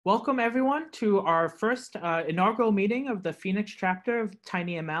Welcome everyone to our first inaugural meeting of the Phoenix chapter of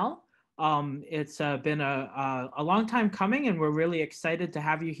tinyML. It's been a long time coming and we're really excited to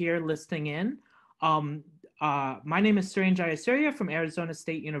have you here listening in. My name is Jayasuriya from Arizona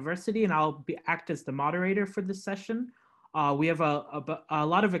State University and I'll act as the moderator for this session. We have a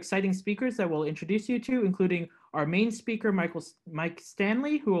lot of exciting speakers that we'll introduce you to, including our main speaker, Mike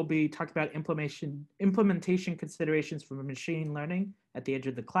Stanley, who will be talking about implementation considerations for machine learning at the edge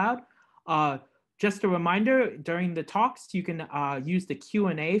of the cloud. Just a reminder, during the talks, you can use the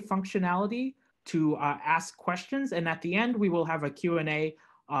Q&A functionality to ask questions. And at the end, we will have a Q&A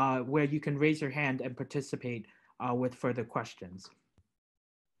where you can raise your hand and participate with further questions.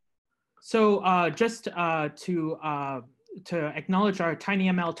 So just to acknowledge our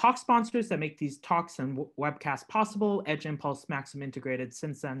tinyML talk sponsors that make these talks and webcasts possible: Edge Impulse, Maxim Integrated,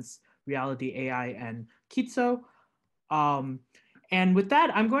 SynSense, Reality AI, and Kitso. And with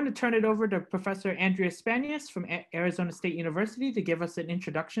that, I'm going to turn it over to Professor Andrea Spanias from Arizona State University to give us an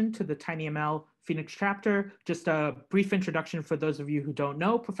introduction to the tinyML Phoenix chapter. Just a brief introduction for those of you who don't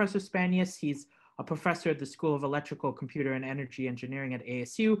know Professor Spanias. He's a professor at the School of Electrical, Computer, and Energy Engineering at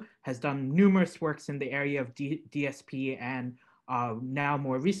ASU, has done numerous works in the area of DSP and now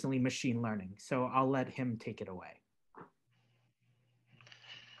more recently machine learning. So I'll let him take it away.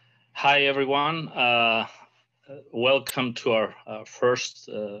 Hi, everyone. Welcome to our first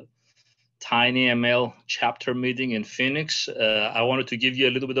tinyML chapter meeting in Phoenix. I wanted to give you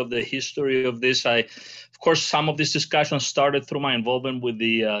a little bit of the history of this. Of course, some of this discussion started through my involvement with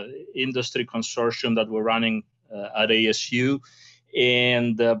the industry consortium that we're running at ASU.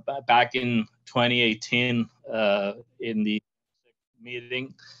 And back in 2018, in the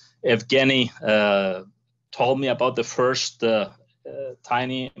meeting, Evgeny told me about the first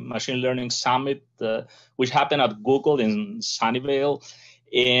Tiny Machine Learning Summit, which happened at Google in Sunnyvale.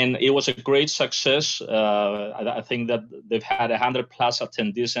 And it was a great success. I think that they've had 100+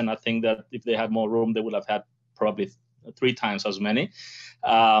 attendees, and I think that if they had more room, they would have had probably 3 times as many.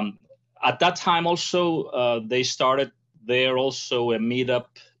 At that time also, they started there also a meetup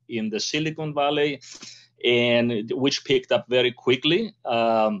in the Silicon Valley, and which picked up very quickly.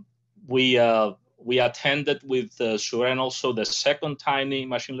 We attended with Suren also the second Tiny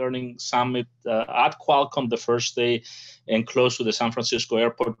Machine Learning Summit at Qualcomm the first day, and close to the San Francisco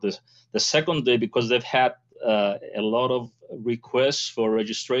airport the second day, because they've had a lot of requests for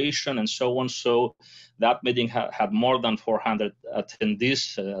registration and so on. So that meeting had more than 400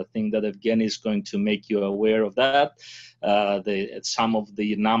 attendees. I think that Evgeny is going to make you aware of that. Some of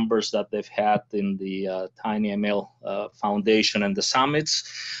the numbers that they've had in the tinyML Foundation and the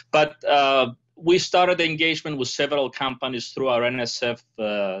summits. But we started engagement with several companies through our NSF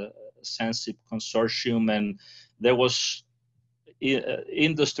Sensitive Consortium, and there was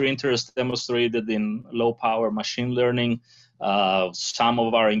industry interest demonstrated in low power machine learning. Some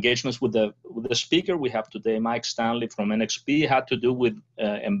of our engagements with the speaker we have today, Mike Stanley from NXP, had to do with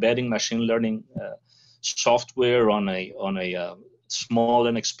embedding machine learning software on a small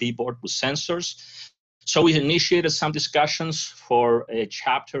NXP board with sensors. So we initiated some discussions for a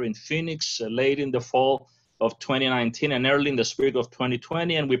chapter in Phoenix late in the fall of 2019 and early in the spring of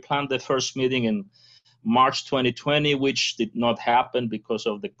 2020, and we planned the first meeting in March 2020, which did not happen because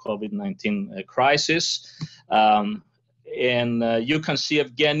of the COVID-19 crisis. And you can see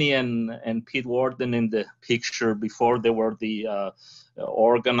Evgeny and Pete Warden in the picture. Before they were the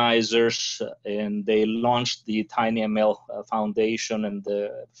organizers, and they launched the tinyML Foundation and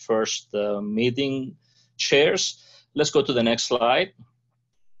the first meeting chairs. Let's go to the next slide.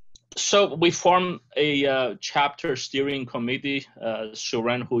 So we formed a chapter steering committee.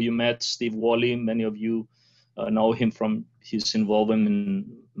 Suren, who you met, Steve Whalley, many of you know him from his involvement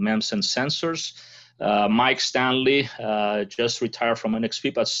in MEMS and sensors. Mike Stanley just retired from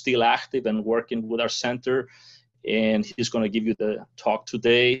NXP, but still active and working with our center, and he's going to give you the talk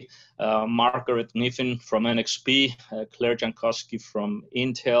today. Margaret Kniffen from NXP, Claire Jankowski from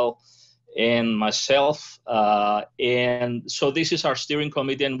Intel, and myself. And so this is our steering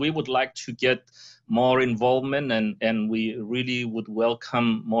committee, and we would like to get more involvement, and we really would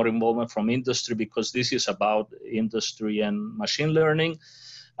welcome more involvement from industry, because this is about industry and machine learning.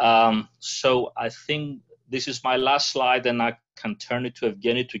 So I think this is my last slide, and I can turn it to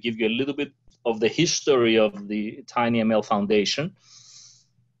Evgeny to give you a little bit of the history of the tinyML Foundation.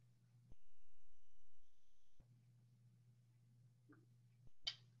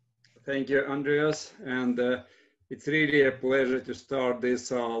 Thank you, Andreas. And it's really a pleasure to start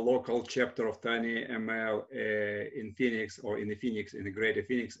this local chapter of tinyML in Phoenix, or in the greater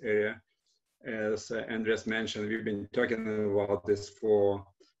Phoenix area. As Andreas mentioned, we've been talking about this for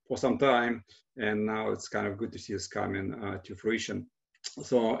for some time, and now it's kind of good to see this coming to fruition.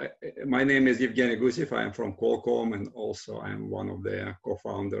 So my name is Evgeny Gousev. I am from Qualcomm, and also I'm one of the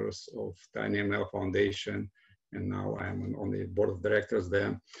co-founders of tinyML Foundation, and now I'm on the board of directors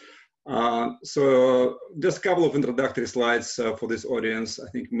there. So just a couple of introductory slides for this audience. I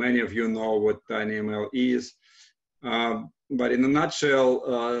think many of you know what tinyML is, but in a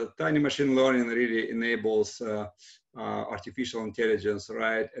nutshell, tiny machine learning really enables artificial intelligence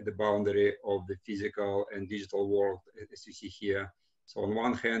right at the boundary of the physical and digital world, as you see here. So on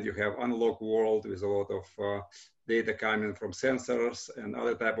one hand, you have analog world with a lot of data coming from sensors and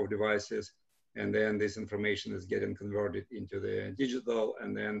other type of devices, and then this information is getting converted into the digital,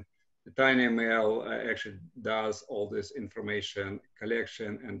 and then the tinyML actually does all this information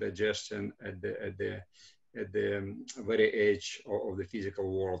collection and digestion at the very edge of the physical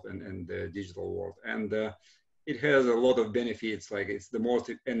world and the digital world. And it has a lot of benefits, like it's the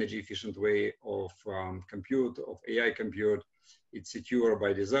most energy efficient way of compute, of AI compute. It's secure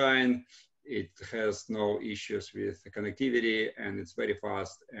by design. It has no issues with connectivity, and it's very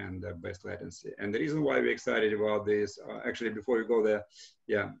fast and best latency. And the reason why we're excited about this, actually, before we go there,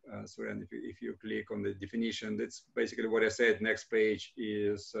 yeah, Suren, if you click on the definition, that's basically what I said. Next page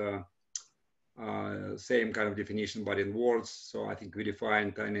is same kind of definition, but in words. So I think we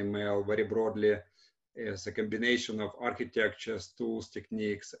define tinyML very broadly as a combination of architectures, tools,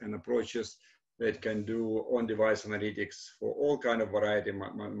 techniques, and approaches that can do on-device analytics for all kind of variety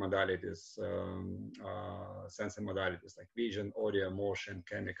modalities, sensing modalities like vision, audio, motion,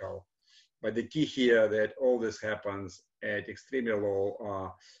 chemical. But the key here that all this happens at extremely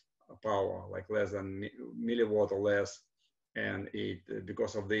low power, like less than milliwatt or less. And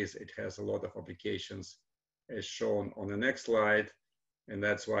because of this, it has a lot of applications as shown on the next slide. And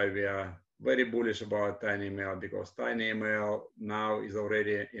that's why we are very bullish about tinyML, because tinyML now is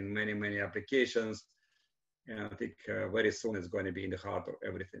already in many, many applications. And I think very soon it's going to be in the heart of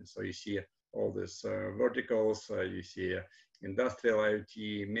everything. So you see all these verticals, you see industrial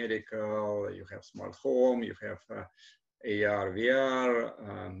IoT, medical, you have smart home, you have AR, VR,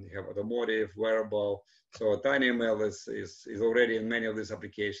 you have automotive, wearable. So tinyML is already in many of these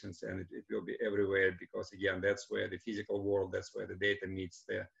applications, and it will be everywhere, because again, that's where the physical world, that's where the data meets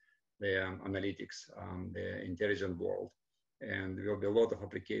the analytics, the intelligent world. And there will be a lot of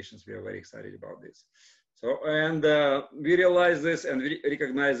applications. We are very excited about this. So, and we realized this and we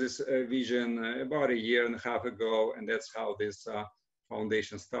recognize this vision about a year and a half ago, and that's how this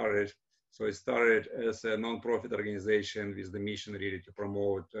foundation started. So it started as a non-profit organization with the mission really to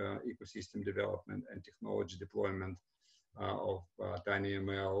promote ecosystem development and technology deployment of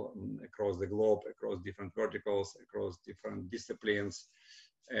tinyML across the globe, across different verticals, across different disciplines.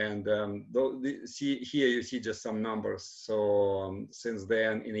 And here you see just some numbers. So since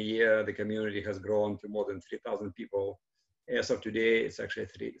then, in a year, the community has grown to more than 3,000 people. As of today, it's actually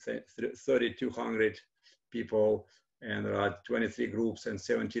 3,200 people, and there are 23 groups in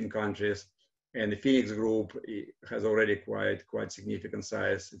 17 countries. And the Phoenix group has already quite significant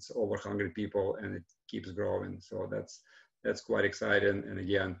size. It's over 100 people, and it keeps growing. So that's quite exciting. And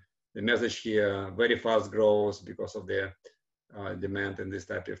again, the message here, very fast growth because of the demand in this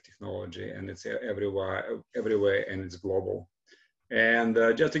type of technology, and it's everywhere, and it's global. And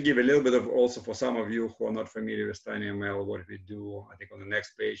just to give a little bit of also for some of you who are not familiar with tinyML, what we do, I think on the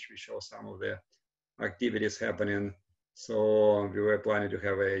next page, we show some of the activities happening. So we were planning to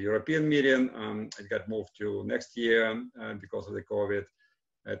have a European meeting. It got moved to next year because of the COVID.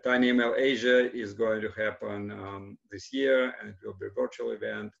 tinyML Asia is going to happen this year, and it will be a virtual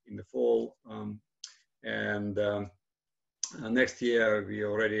event in the fall. Next year, we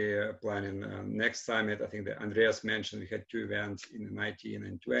already planning next summit. I think that Andreas mentioned we had 2 events in 19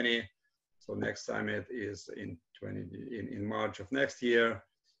 and 20. So next summit is in March of next year.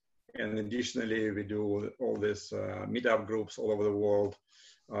 And additionally, we do all these meetup groups all over the world.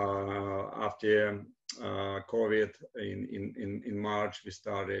 After COVID in March, we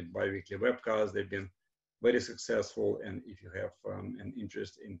started bi-weekly webcasts. They've been very successful. And if you have an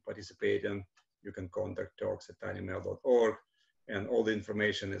interest in participating, you can contact talks@tinyml.org, and all the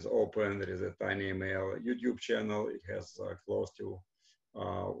information is open. There is a tinyML YouTube channel. It has close to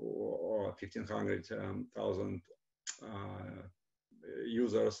 1,500,000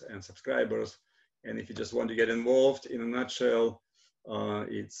 users and subscribers. And if you just want to get involved, in a nutshell,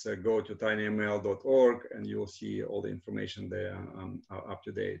 it's go to tinyml.org, and you'll see all the information there up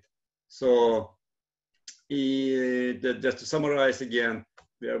to date. So just to summarize again,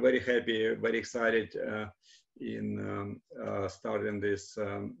 we are very happy, very excited in starting this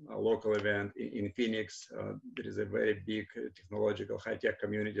local event in Phoenix. There is a very big technological high-tech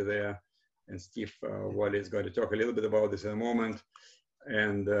community there, and Steve Whalley is going to talk a little bit about this in a moment.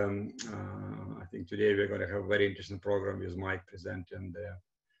 And I think today we're going to have a very interesting program with Mike presenting the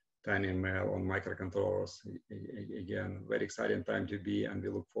tinyML on microcontrollers. Again, very exciting time to be, and we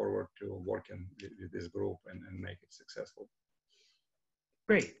look forward to working with this group and make it successful.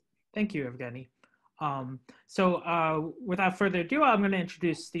 Great. Thank you, Evgeny. Without further ado, I'm going to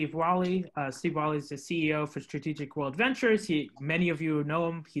introduce Steve Whalley. Steve Whalley is the CEO for Strategic World Ventures. Many of you know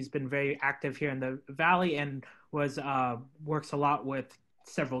him. He's been very active here in the Valley and works a lot with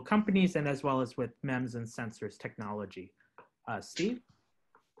several companies and as well as with MEMS and sensors technology. Steve?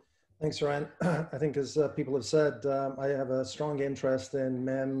 Thanks, Ryan. I think as people have said, I have a strong interest in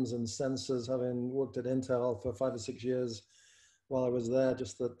MEMS and sensors, having worked at Intel for 5 or 6 years while I was there,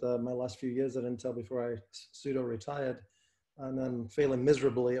 just that my last few years at Intel before I pseudo-retired, and then failing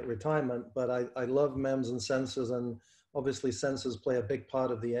miserably at retirement. But I love MEMS and sensors, and obviously sensors play a big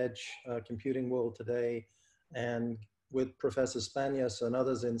part of the edge computing world today. And with Professor Spanias and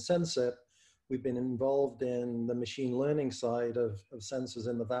others in Sensip, we've been involved in the machine learning side of sensors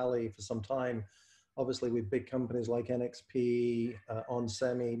in the Valley for some time. Obviously with big companies like NXP,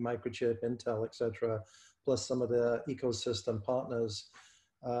 onsemi, Microchip, Intel, etc., plus some of the ecosystem partners.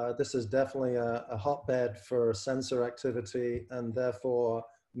 This is definitely a hotbed for sensor activity and therefore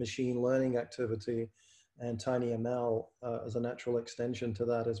machine learning activity, and tinyML as a natural extension to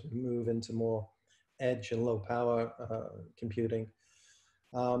that as we move into more edge and low power computing.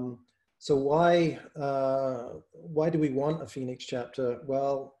 So why do we want a Phoenix chapter?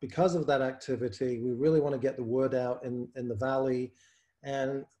 Well, because of that activity, we really want to get the word out in the Valley.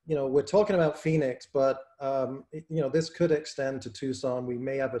 And, you know, we're talking about Phoenix, but, you know, this could extend to Tucson. We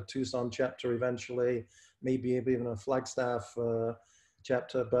may have a Tucson chapter eventually, maybe even a Flagstaff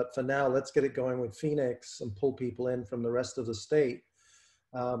chapter. But for now, let's get it going with Phoenix and pull people in from the rest of the state.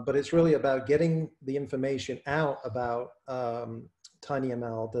 But it's really about getting the information out about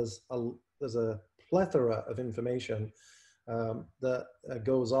tinyML. There's a plethora of information that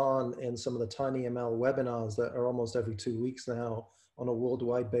goes on in some of the tinyML webinars that are almost every 2 weeks now on a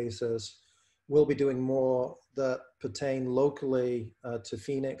worldwide basis. We'll be doing more that pertain locally to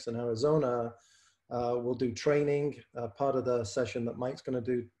Phoenix and Arizona. We'll do training. Part of the session that Mike's going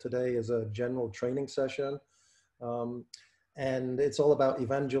to do today is a general training session. And it's all about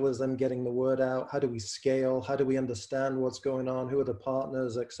evangelism, getting the word out. How do we scale? How do we understand what's going on? Who are the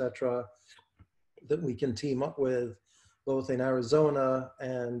partners, etc., that we can team up with, both in Arizona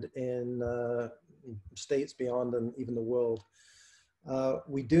and in states beyond and even the world.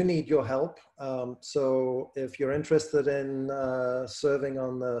 We do need your help. So if you're interested in serving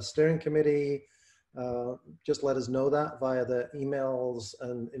on the steering committee, just let us know that via the emails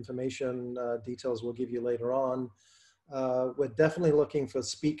and information details we'll give you later on. We're definitely looking for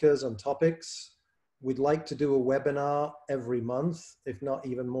speakers and topics. We'd like to do a webinar every month, if not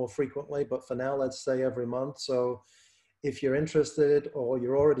even more frequently, but for now, let's say every month. So if you're interested or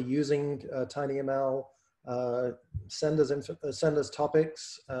you're already using tinyML, send us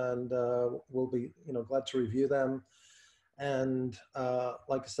topics, and we'll be glad to review them. And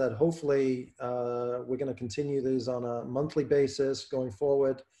like I said, hopefully we're going to continue these on a monthly basis going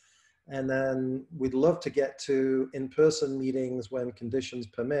forward. And then we'd love to get to in-person meetings when conditions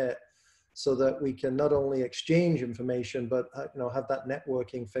permit, so that we can not only exchange information, but have that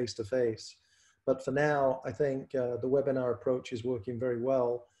networking face-to-face. But for now, I think the webinar approach is working very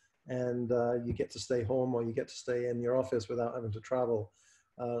well, and you get to stay home or you get to stay in your office without having to travel.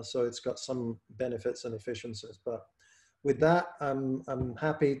 So it's got some benefits and efficiencies. But with that, I'm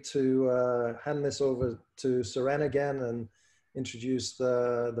happy to hand this over to Suren again and introduce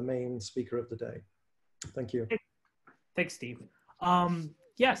the main speaker of the day. Thank you. Thanks, Steve.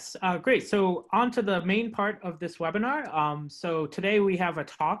 Yes, great. So on to the main part of this webinar. So today we have a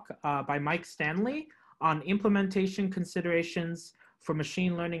talk by Mike Stanley on implementation considerations for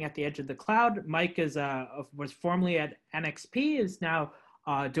machine learning at the edge of the cloud. Mike was formerly at NXP, is now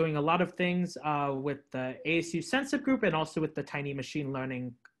doing a lot of things with the ASU Sensip group and also with the Tiny Machine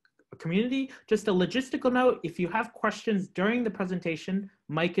Learning community. Just a logistical note, if you have questions during the presentation,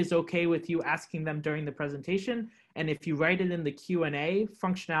 Mike is okay with you asking them during the presentation. And if you write it in the Q&A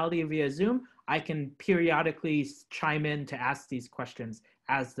functionality via Zoom, I can periodically chime in to ask these questions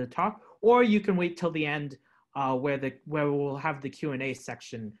as the talk, or you can wait till the end where we'll have the Q&A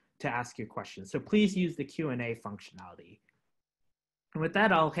section to ask your questions. So please use the Q&A functionality. And with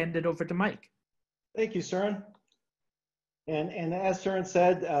that, I'll hand it over to Mike. Thank you, Suren. And as Søren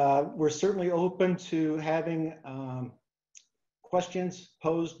said, we're certainly open to having questions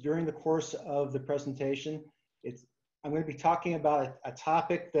posed during the course of the presentation. I'm going to be talking about a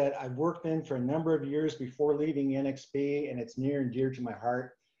topic that I've worked in for a number of years before leaving NXP, and it's near and dear to my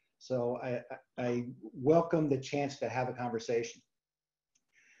heart. So I welcome the chance to have a conversation.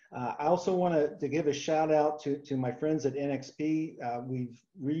 I also want to give a shout out to my friends at NXP. We've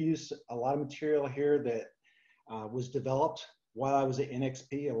reused a lot of material here that was developed while I was at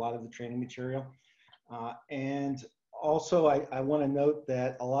NXP, a lot of the training material. And also, I want to note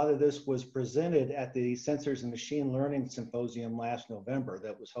that a lot of this was presented at the Sensors and Machine Learning Symposium last November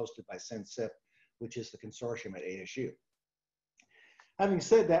that was hosted by SenSIP, which is the consortium at ASU. Having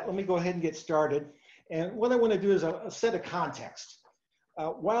said that, let me go ahead and get started. And what I want to do is a set of context.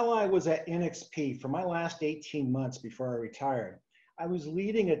 While I was at NXP for my last 18 months before I retired, I was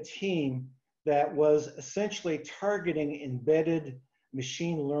leading a team that was essentially targeting embedded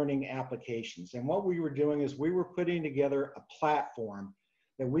machine learning applications. And what we were doing is we were putting together a platform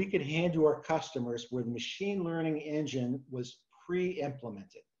that we could hand to our customers where the machine learning engine was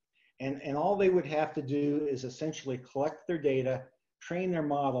pre-implemented. And all they would have to do is essentially collect their data, train their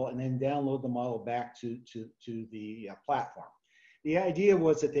model, and then download the model back to the platform. The idea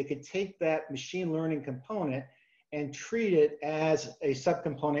was that they could take that machine learning component and treat it as a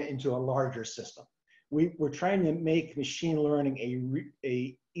subcomponent into a larger system. We're trying to make machine learning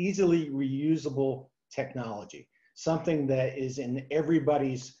a easily reusable technology, something that is in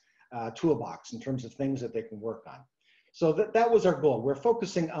everybody's toolbox in terms of things that they can work on. So that was our goal. We're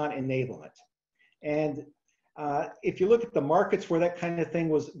focusing on enablement. And if you look at the markets where that kind of thing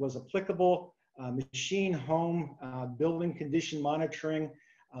was applicable, machine, home, building condition monitoring,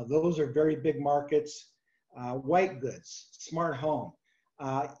 those are very big markets. White goods, smart home.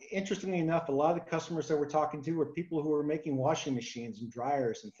 Interestingly enough, a lot of the customers that we're talking to were people who were making washing machines and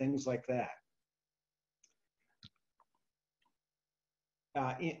dryers and things like that.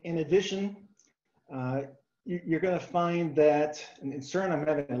 In addition, you're going to find that, and Søren, I'm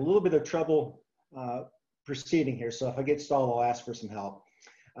having a little bit of trouble proceeding here, so if I get stalled, I'll ask for some help.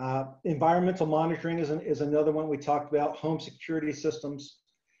 Environmental monitoring is another one we talked about, home security systems,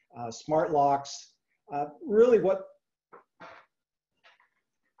 smart locks. Really what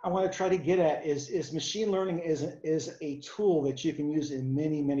I want to try to get at is machine learning is a tool that you can use in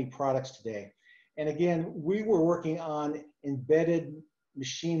many, many products today. And again, we were working on embedded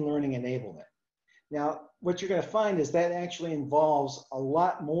machine learning enablement. Now, what you're going to find is that actually involves a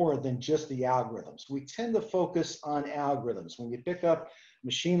lot more than just the algorithms. We tend to focus on algorithms. When you pick up a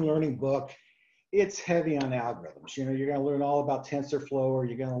machine learning book, it's heavy on algorithms. You know, you're going to learn all about TensorFlow, or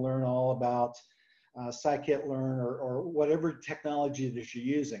you're going to learn all about scikit-learn or whatever technology that you're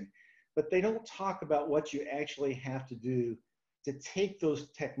using, but they don't talk about what you actually have to do to take those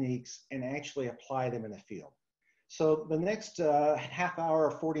techniques and actually apply them in the field. So the next half hour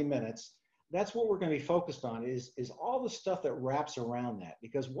or 40 minutes, that's what we're going to be focused on is all the stuff that wraps around that.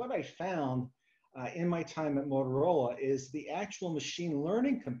 Because what I found in my time at Motorola is the actual machine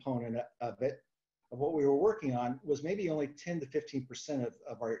learning component of it, of what we were working on, was maybe only 10 to 15%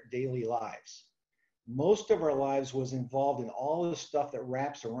 of our daily lives. Most of our lives was involved in all the stuff that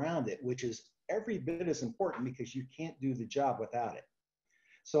wraps around it, which is every bit as important because you can't do the job without it.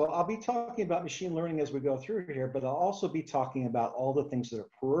 So I'll be talking about machine learning as we go through here, but I'll also be talking about all the things that are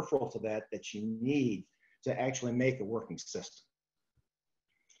peripheral to that you need to actually make a working system.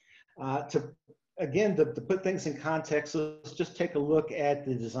 To put things in context, let's just take a look at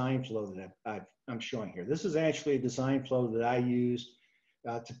the design flow that I'm showing here. This is actually a design flow that I used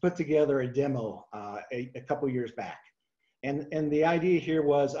to put together a demo a couple years back. And the idea here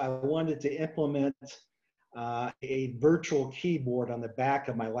was I wanted to implement a virtual keyboard on the back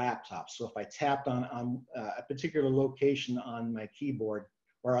of my laptop. So if I tapped on a particular location on my keyboard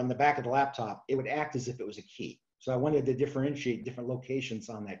or on the back of the laptop, it would act as if it was a key. So I wanted to differentiate different locations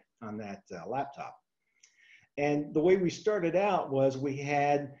on that laptop. And the way we started out was we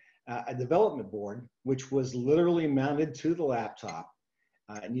had a development board, which was literally mounted to the laptop.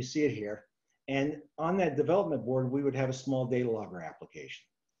 And you see it here. And on that development board, we would have a small data logger application.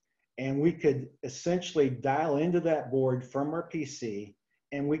 And we could essentially dial into that board from our PC,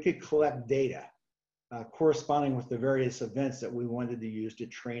 and we could collect data corresponding with the various events that we wanted to use to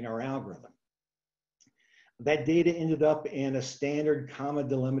train our algorithm. That data ended up in a standard comma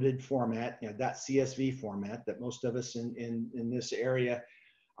delimited format, .csv format that most of us in this area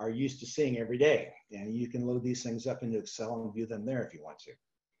are used to seeing every day. And you can load these things up into Excel and view them there if you want to.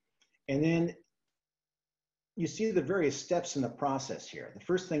 And then you see the various steps in the process here. The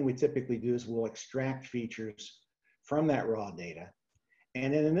first thing we typically do is we'll extract features from that raw data.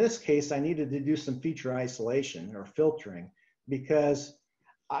 And then in this case, I needed to do some feature isolation or filtering because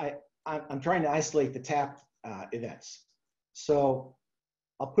I'm trying to isolate the tap events. So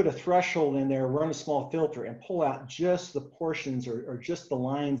I'll put a threshold in there, run a small filter, and pull out just the portions or just the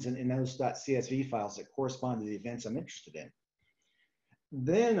lines in those .csv files that correspond to the events I'm interested in.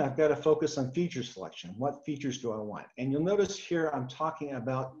 Then I've got to focus on feature selection. What features do I want? And you'll notice here I'm talking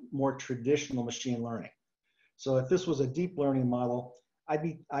about more traditional machine learning. So if this was a deep learning model,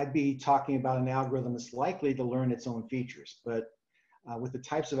 I'd be talking about an algorithm that's likely to learn its own features. But with the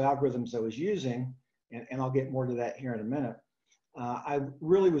types of algorithms I was using, and I'll get more to that here in a minute, I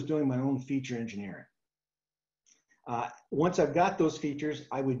really was doing my own feature engineering. Once I've got those features,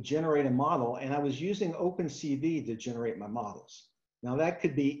 I would generate a model, and I was using OpenCV to generate my models. Now that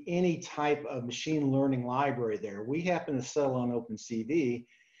could be any type of machine learning library there. We happen to settle on OpenCV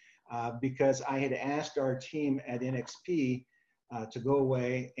because I had asked our team at NXP to go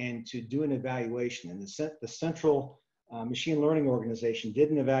away and to do an evaluation. And the central machine learning organization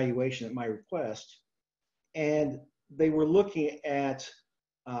did an evaluation at my request, and they were looking at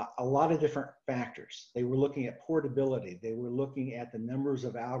a lot of different factors. They were looking at portability. They were looking at the numbers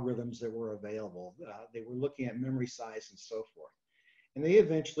of algorithms that were available. They were looking at memory size and so forth. And they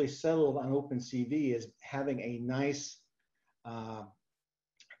eventually settled on OpenCV as having a nice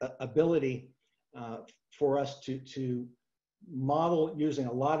ability for us to model using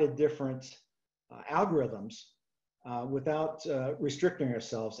a lot of different algorithms without restricting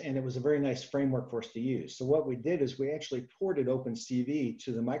ourselves, and it was a very nice framework for us to use. So what we did is we actually ported OpenCV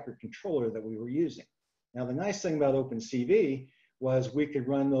to the microcontroller that we were using. Now the nice thing about OpenCV was we could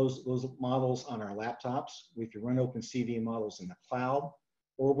run those models on our laptops, we could run OpenCV models in the cloud,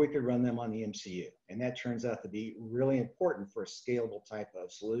 or we could run them on the MCU. And that turns out to be really important for a scalable type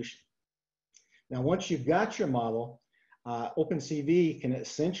of solution. Now once you've got your model, OpenCV can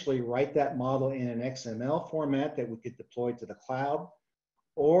essentially write that model in an XML format that we could deploy to the cloud,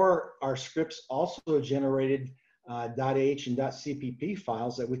 or our scripts also generated .h and .cpp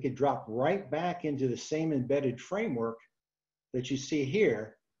files that we could drop right back into the same embedded framework that you see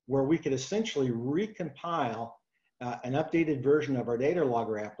here, where we could essentially recompile an updated version of our data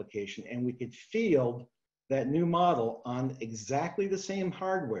logger application, and we could field that new model on exactly the same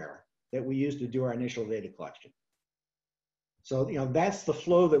hardware that we used to do our initial data collection. So, you know, that's the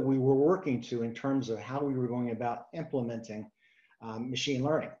flow that we were working to in terms of how we were going about implementing machine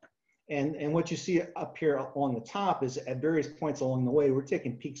learning. And what you see up here on the top is at various points along the way, we're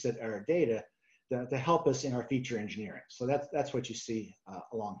taking peeks at our data to help us in our feature engineering. So that's what you see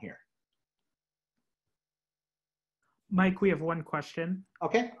along here. Mike, we have one question.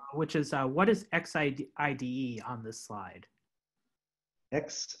 Okay. Which is, what is XIDE on this slide?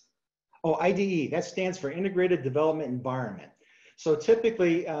 IDE, that stands for Integrated Development Environment. So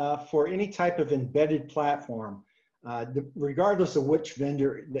typically for any type of embedded platform, regardless of which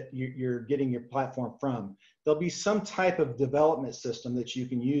vendor that you're getting your platform from, there'll be some type of development system that you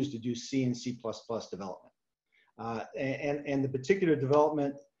can use to do C and C++ development. And the particular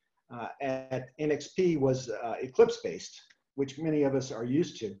development at NXP was Eclipse-based, which many of us are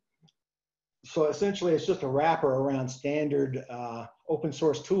used to. So essentially, it's just a wrapper around standard open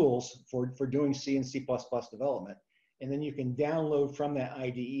source tools for doing C and C++ development. And then you can download from that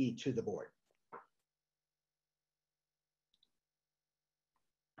IDE to the board.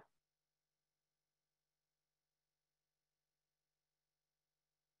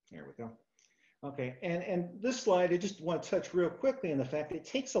 There we go. Okay, and this slide, I just want to touch real quickly on the fact that it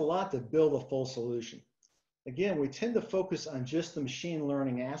takes a lot to build a full solution. Again, we tend to focus on just the machine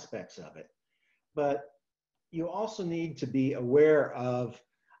learning aspects of it, but you also need to be aware of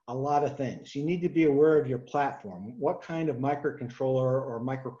a lot of things. You need to be aware of your platform. What kind of microcontroller or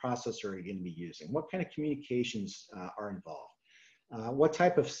microprocessor are you going to be using? What kind of communications are involved? What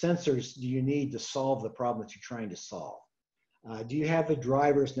type of sensors do you need to solve the problem that you're trying to solve? Do you have the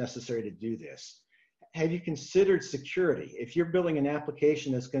drivers necessary to do this? Have you considered security? If you're building an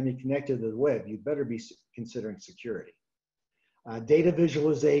application that's going to be connected to the web, you better be considering security. Data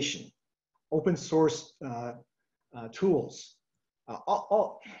visualization, open source tools.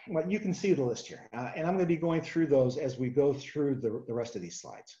 Well, you can see the list here. And I'm going to be going through those as we go through the rest of these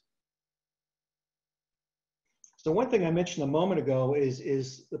slides. So one thing I mentioned a moment ago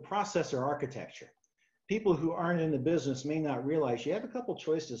is the processor architecture. People who aren't in the business may not realize you have a couple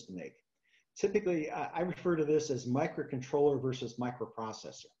choices to make. Typically, I refer to this as microcontroller versus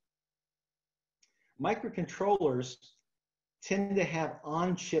microprocessor. Microcontrollers tend to have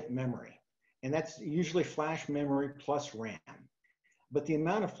on-chip memory, and that's usually flash memory plus RAM. but the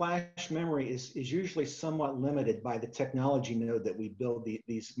amount of flash memory is usually somewhat limited by the technology node that we build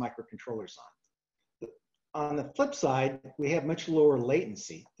these microcontrollers on. On the flip side, we have much lower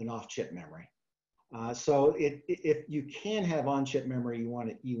latency than off-chip memory. So if you can have on-chip memory, you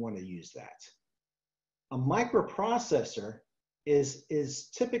want to use that. A microprocessor is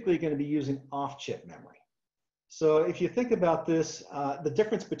typically going to be using off-chip memory. So if you think about this, the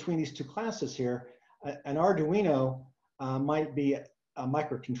difference between these two classes here, an Arduino might be a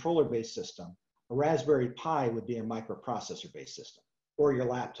microcontroller-based system. A Raspberry Pi would be a microprocessor-based system, or your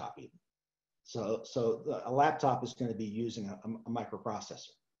laptop even. So a laptop is going to be using a microprocessor.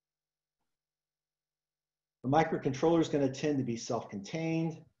 The microcontroller is going to tend to be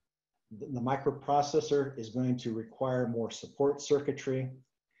self-contained. The microprocessor is going to require more support circuitry.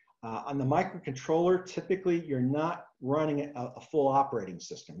 On the microcontroller, typically you're not running a full operating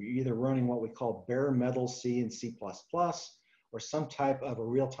system. You're either running what we call bare metal C and C++, or some type of a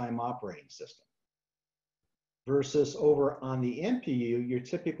real-time operating system. Versus over on the NPU, you're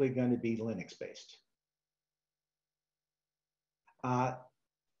typically going to be Linux-based.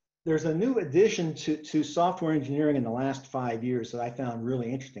 There's a new addition to software engineering in the last 5 years that I found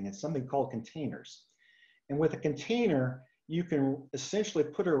really interesting. It's something called containers. And with a container, you can essentially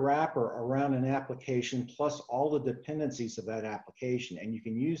put a wrapper around an application plus all the dependencies of that application, and you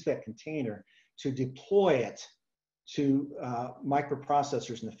can use that container to deploy it to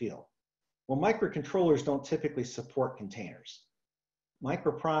microprocessors in the field. Well, microcontrollers don't typically support containers.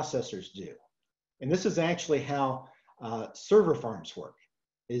 Microprocessors do. And this is actually how server farms work.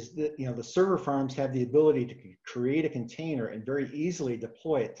 Is that, the server farms have the ability to create a container and very easily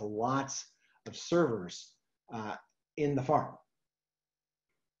deploy it to lots of servers in the farm.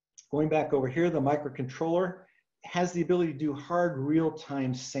 Going back over here, the microcontroller has the ability to do hard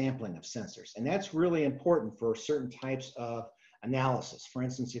real-time sampling of sensors. And that's really important for certain types of analysis. For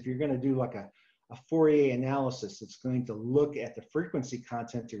instance, if you're going to do like a Fourier analysis that's going to look at the frequency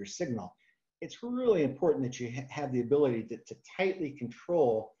content of your signal, it's really important that you have the ability to tightly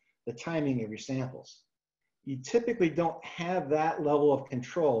control the timing of your samples. You typically don't have that level of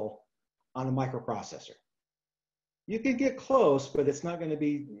control on a microprocessor. You can get close, but it's not going to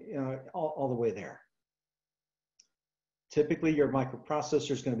be all the way there. Typically, your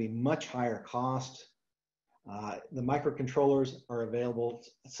microprocessor is going to be much higher cost. The microcontrollers are available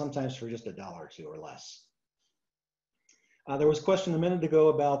sometimes for just $1 or $2 or less. There was a question a minute ago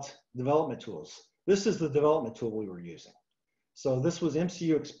about development tools. This is the development tool we were using. So this was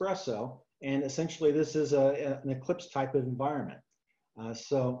MCU Expresso, and essentially this is an Eclipse type of environment.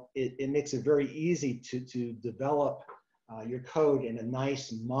 So it makes it very easy to develop your code in a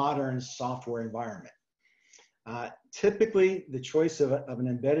nice, modern software environment. Typically, the choice of an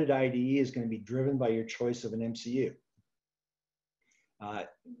embedded IDE is going to be driven by your choice of an MCU.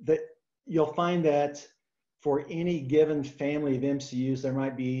 You'll find that for any given family of MCUs, there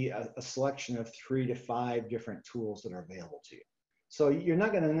might be a selection of 3 to 5 different tools that are available to you. So you're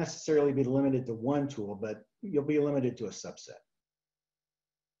not going to necessarily be limited to one tool, but you'll be limited to a subset.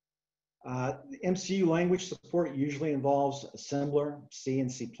 MCU language support usually involves assembler, C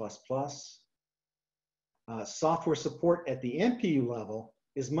and C++. Software support at the NPU level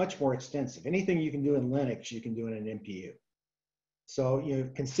is much more extensive. Anything you can do in Linux, you can do in an NPU. So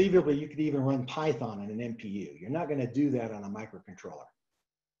conceivably, you could even run Python in an NPU. You're not going to do that on a microcontroller.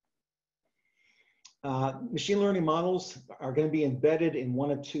 Machine learning models are going to be embedded in one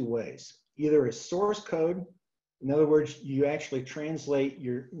of 2 ways. Either as source code, in other words, you actually translate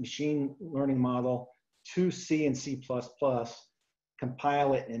your machine learning model to C and C++,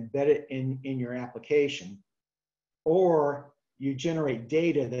 compile it and embed it in your application, or you generate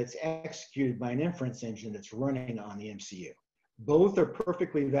data that's executed by an inference engine that's running on the MCU. Both are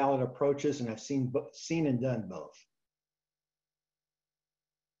perfectly valid approaches, and I've seen and done both.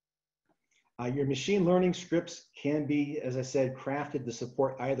 Your machine learning scripts can be, as I said, crafted to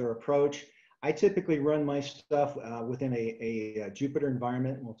support either approach. I typically run my stuff within a Jupyter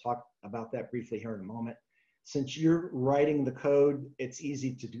environment, and we'll talk about that briefly here in a moment. Since you're writing the code, it's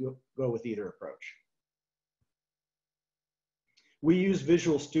easy to go with either approach. We use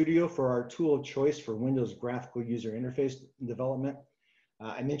Visual Studio for our tool of choice for Windows graphical user interface development.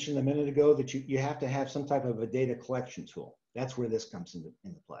 I mentioned a minute ago that you have to have some type of a data collection tool. That's where this comes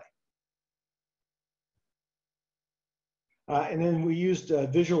into play. And then we used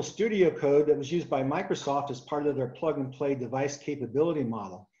Visual Studio Code that was used by Microsoft as part of their plug-and-play device capability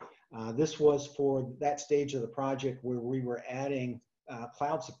model. This was for that stage of the project where we were adding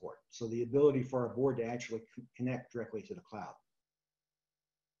cloud support, so the ability for our board to actually connect directly to the cloud.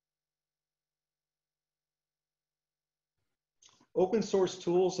 Open source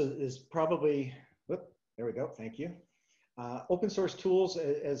tools is probably, whoop, there we go, thank you. Open source tools,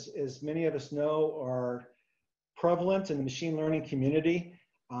 as many of us know, are prevalent in the machine learning community.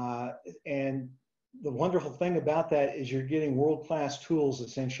 And the wonderful thing about that is you're getting world-class tools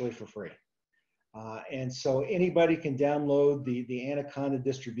essentially for free. And so anybody can download the Anaconda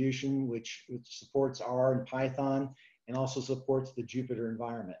distribution, which supports R and Python, and also supports the Jupyter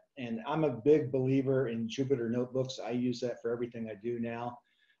environment. And I'm a big believer in Jupyter notebooks. I use that for everything I do now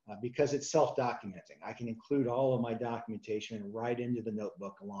because it's self-documenting. I can include all of my documentation right into the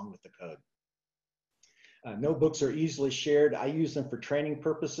notebook along with the code. Notebooks are easily shared. I use them for training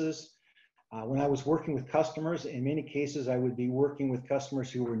purposes. When I was working with customers, in many cases, I would be working with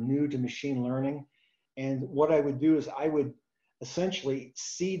customers who were new to machine learning. And what I would do is I would essentially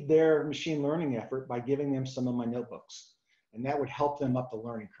seed their machine learning effort by giving them some of my notebooks. And that would help them up the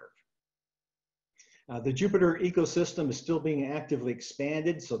learning curve. The Jupyter ecosystem is still being actively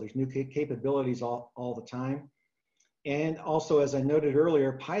expanded, so there's new capabilities all the time. And also, as I noted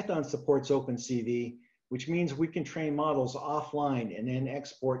earlier, Python supports OpenCV, which means we can train models offline and then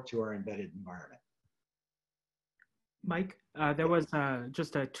export to our embedded environment. Mike, there was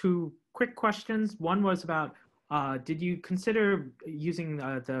just two quick questions. One was about, did you consider using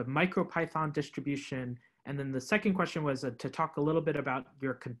the MicroPython distribution? And then the second question was to talk a little bit about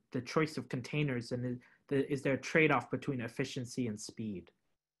the choice of containers, and is there a trade-off between efficiency and speed?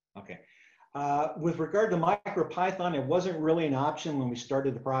 Okay. With regard to MicroPython, it wasn't really an option when we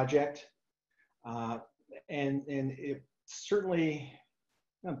started the project. And it certainly,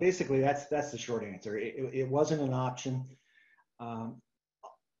 basically that's the short answer. It wasn't an option.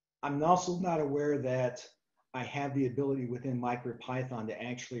 I'm also not aware that I have the ability within MicroPython to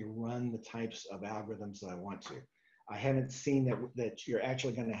actually run the types of algorithms that I want to. I haven't seen that you're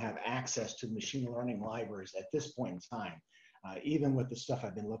actually going to have access to machine learning libraries at this point in time, even with the stuff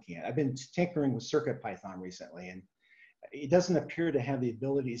I've been looking at. I've been tinkering with CircuitPython recently, and it doesn't appear to have the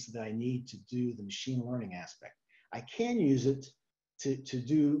abilities that I need to do the machine learning aspect. I can use it to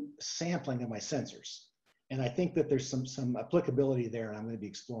do sampling of my sensors. And I think that there's some applicability there, and I'm going to be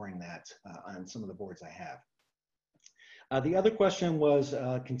exploring that on some of the boards I have. The other question was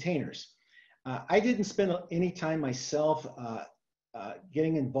containers. I didn't spend any time myself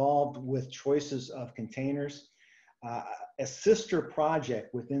getting involved with choices of containers. A sister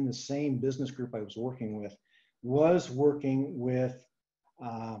project within the same business group I was working with was working with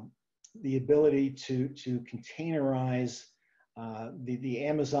the ability to containerize the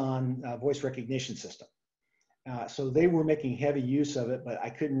Amazon voice recognition system. So they were making heavy use of it, but I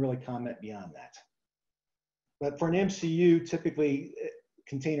couldn't really comment beyond that. But for an MCU, typically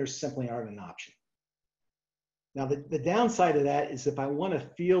containers simply aren't an option. Now the downside of that is if I want a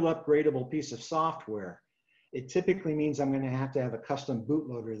field upgradable piece of software, it typically means I'm going to have a custom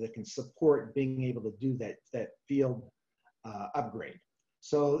bootloader that can support being able to do that field upgrade.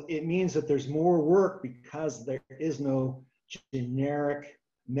 So it means that there's more work because there is no generic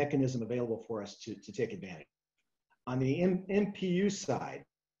mechanism available for us to take advantage. On the MPU side,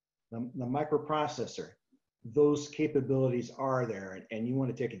 the microprocessor, those capabilities are there, and you want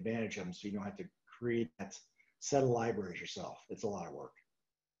to take advantage of them so you don't have to create that set of libraries yourself. It's a lot of work.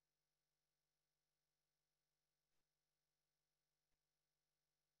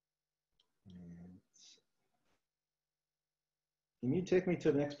 Can you take me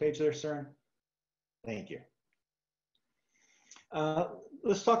to the next page there, sir? Thank you.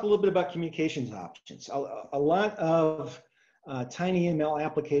 Let's talk a little bit about communications options. A lot of tinyML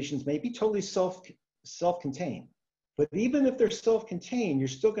applications may be totally self-contained, but even if they're self-contained, you're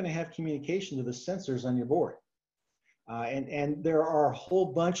still going to have communication to the sensors on your board. And there are a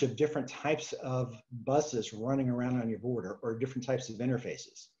whole bunch of different types of buses running around on your board, or different types of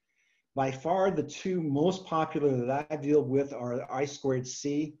interfaces. By far, the two most popular that I deal with are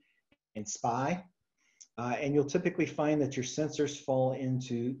I2C and SPI. And you'll typically find that your sensors fall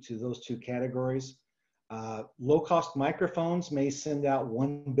into those two categories. Low-cost microphones may send out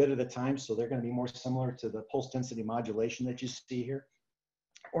 1 bit at a time, so they're going to be more similar to the pulse density modulation that you see here.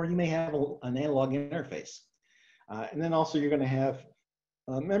 Or you may have an analog interface. And then also you're going to have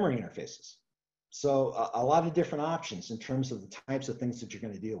memory interfaces. So a lot of different options in terms of the types of things that you're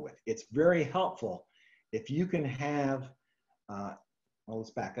going to deal with. It's very helpful if you can have, well,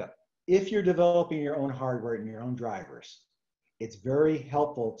 let's back up. If you're developing your own hardware and your own drivers, it's very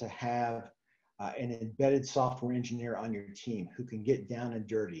helpful to have an embedded software engineer on your team who can get down and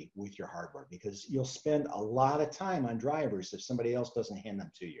dirty with your hardware, because you'll spend a lot of time on drivers if somebody else doesn't hand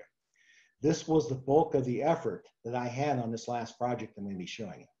them to you. This was the bulk of the effort that I had on this last project I'm going to be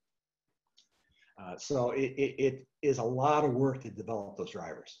showing you. So it is a lot of work to develop those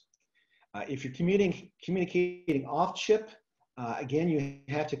drivers. If you're communicating off chip, again, you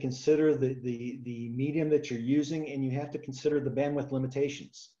have to consider the medium that you're using, and you have to consider the bandwidth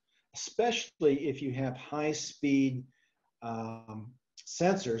limitations, especially if you have high speed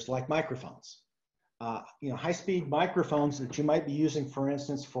sensors like microphones. High speed microphones that you might be using, for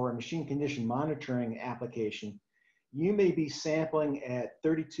instance, for a machine condition monitoring application, you may be sampling at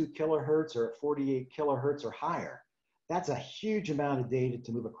 32 kilohertz or at 48 kilohertz or higher. That's a huge amount of data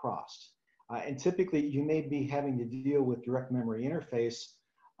to move across. And typically you may be having to deal with direct memory interface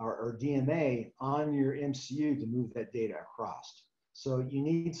or DMA on your MCU to move that data across. So you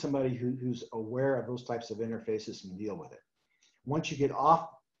need somebody who's aware of those types of interfaces and deal with it. Once you get off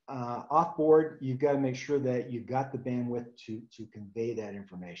board, you've got to make sure that you've got the bandwidth to convey that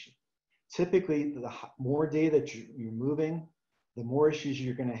information. Typically, the more data that you're moving, the more issues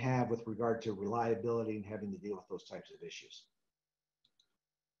you're going to have with regard to reliability and having to deal with those types of issues.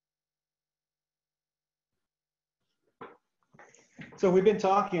 So we've been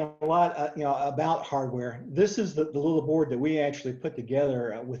talking a lot, about hardware. This is the little board that we actually put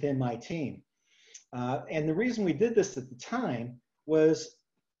together within my team. And the reason we did this at the time was,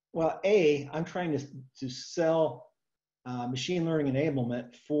 well, I'm trying to sell machine learning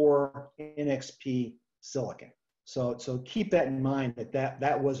enablement for NXP silicon. So keep that in mind,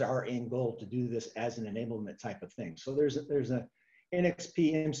 that was our end goal, to do this as an enablement type of thing. So there's a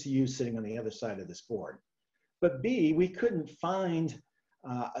NXP MCU sitting on the other side of this board. But B, we couldn't find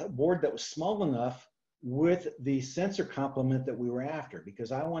a board that was small enough with the sensor complement that we were after,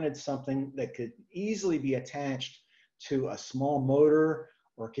 because I wanted something that could easily be attached to a small motor,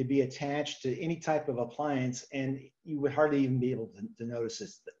 or could be attached to any type of appliance, and you would hardly even be able to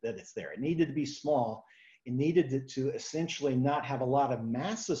notice that it's there. It needed to be small. It needed to essentially not have a lot of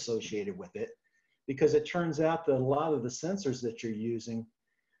mass associated with it, because it turns out that a lot of the sensors that you're using,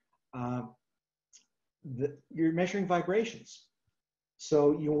 you're measuring vibrations.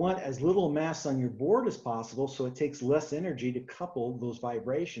 So you want as little mass on your board as possible, so it takes less energy to couple those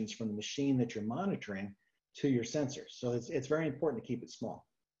vibrations from the machine that you're monitoring to your sensors. So it's very important to keep it small.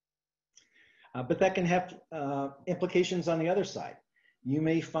 But that can have implications on the other side. You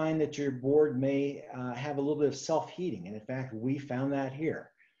may find that your board may have a little bit of self-heating. And in fact, we found that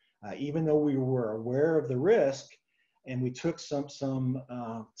here. Even though we were aware of the risk and we took some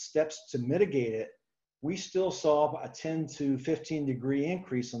steps to mitigate it, we still saw a 10 to 15 degree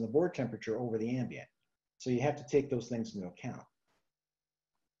increase on the board temperature over the ambient. So you have to take those things into account.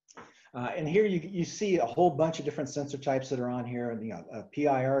 And here you see a whole bunch of different sensor types that are on here. A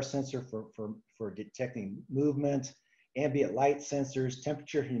PIR sensor for detecting movement, ambient light sensors,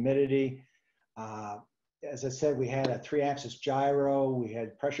 temperature, humidity. As I said, we had a 3-axis gyro, we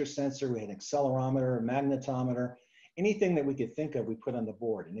had pressure sensor, we had an accelerometer, magnetometer, anything that we could think of, we put on the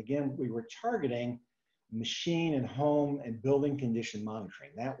board. And again, we were targeting machine and home and building condition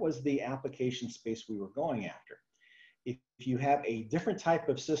monitoring. That was the application space we were going after. If you have a different type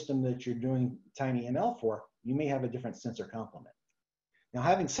of system that you're doing tinyML for, you may have a different sensor complement. Now,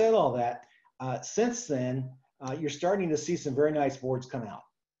 having said all that, since then, you're starting to see some very nice boards come out,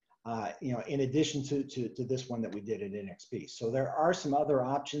 in addition to this one that we did at NXP. So there are some other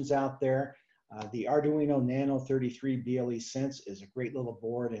options out there. The Arduino Nano 33 BLE Sense is a great little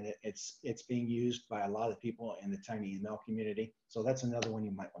board, and it's being used by a lot of people in the tinyML community. So that's another one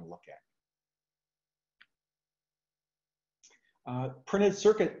you might want to look at. Printed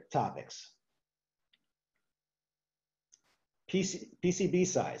circuit topics. PCB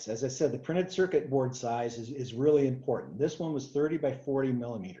size. As I said, the printed circuit board size is really important. This one was 30 by 40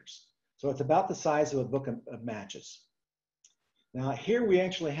 millimeters. So it's about the size of a book of matches. Now here we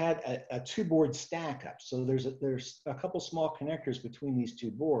actually had a 2-board stack up. So there's a couple small connectors between these 2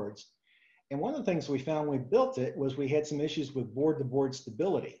 boards. And one of the things we found when we built it was we had some issues with board-to-board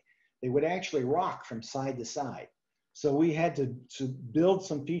stability. They would actually rock from side to side. So we had to build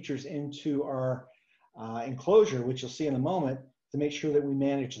some features into our enclosure, which you'll see in a moment, to make sure that we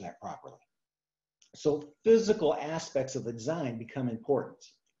manage that properly. So physical aspects of the design become important.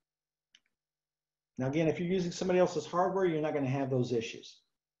 Now again, if you're using somebody else's hardware, you're not going to have those issues.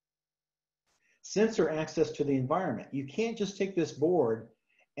 Sensor access to the environment. You can't just take this board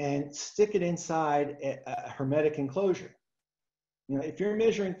and stick it inside a hermetic enclosure. If you're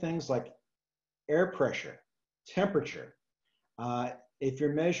measuring things like air pressure, temperature, if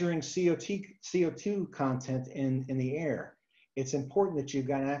you're measuring CO2 content in the air, it's important that you've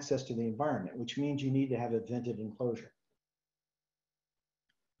got access to the environment, which means you need to have a vented enclosure.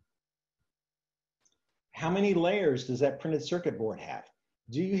 How many layers does that printed circuit board have?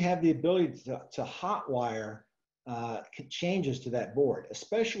 Do you have the ability to hotwire changes to that board,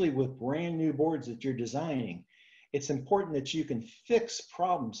 especially with brand new boards that you're designing? It's important that you can fix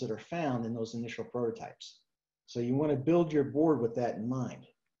problems that are found in those initial prototypes. So you want to build your board with that in mind.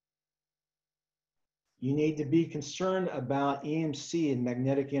 You need to be concerned about EMC and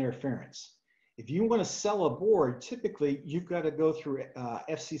magnetic interference. If you want to sell a board, typically you've got to go through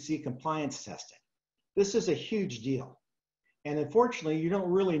FCC compliance testing. This is a huge deal. And unfortunately, you don't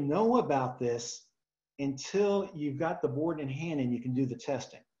really know about this until you've got the board in hand and you can do the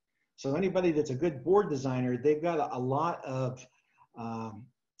testing. So anybody that's a good board designer, they've got a lot of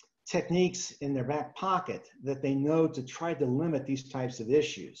techniques in their back pocket that they know to try to limit these types of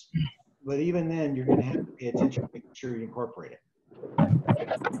issues. But even then, you're going to have to pay attention to making sure you incorporate it.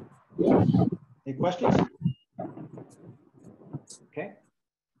 Any questions? Okay.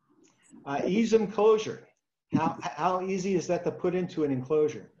 Ease of enclosure. How easy is that to put into an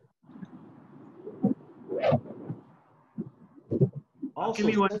enclosure? Also, give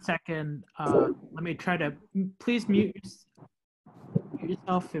me 1 second. Let me try to, please mute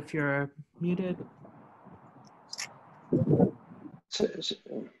yourself if you're muted.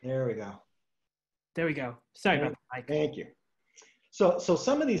 There we go. There we go. Sorry about that, Mike. Thank you. So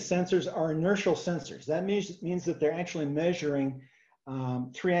some of these sensors are inertial sensors. That means that they're actually measuring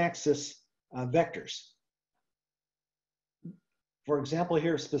 3-axis vectors. For example,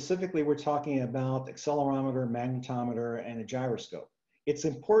 here specifically, we're talking about accelerometer, magnetometer, and a gyroscope. It's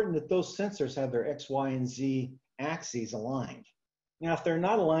important that those sensors have their X, Y, and Z axes aligned. Now, if they're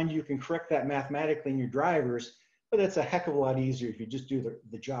not aligned, you can correct that mathematically in your drivers, but it's a heck of a lot easier if you just do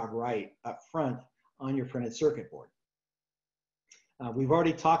the job right up front on your printed circuit board. We've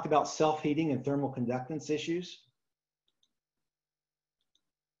already talked about self-heating and thermal conductance issues.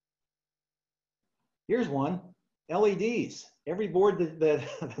 Here's one, LEDs. Every board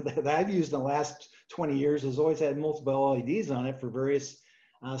that I've used in the last 20 years has always had multiple LEDs on it for various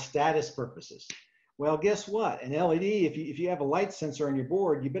status purposes. Well, guess what? An LED, if you have a light sensor on your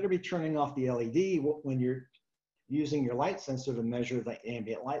board, you better be turning off the LED when you're using your light sensor to measure the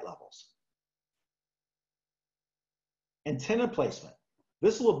ambient light levels. Antenna placement.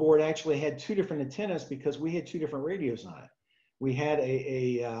 This little board actually had 2 different antennas because we had 2 different radios on it. We had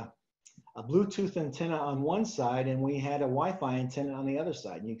a Bluetooth antenna on one side and we had a Wi-Fi antenna on the other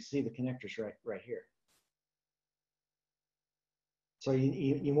side. And you can see the connectors right here. So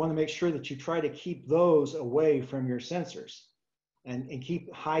you want to make sure that you try to keep those away from your sensors and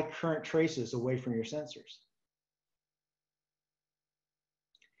keep high current traces away from your sensors.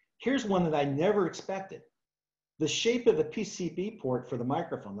 Here's one that I never expected. The shape of the PCB port for the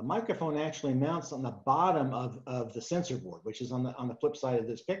microphone. The microphone actually mounts on the bottom of the sensor board, which is on the flip side of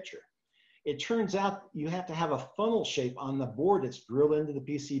this picture. It turns out you have to have a funnel shape on the board that's drilled into the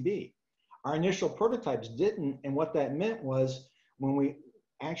PCB. Our initial prototypes didn't, and what that meant was when we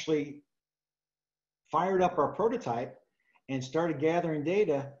actually fired up our prototype and started gathering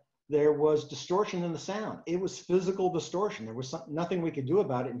data, there was distortion in the sound. It was physical distortion. There was nothing we could do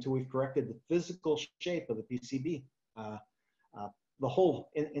about it until we corrected the physical shape of the PCB, the hole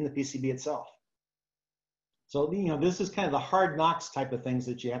in the PCB itself. So, this is kind of the hard knocks type of things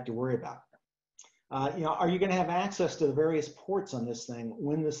that you have to worry about. Are you going to have access to the various ports on this thing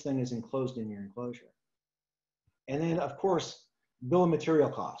when this thing is enclosed in your enclosure? And then, of course, bill of material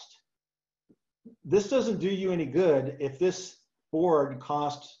cost. This doesn't do you any good if this board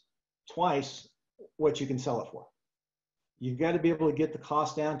costs twice what you can sell it for. You've got to be able to get the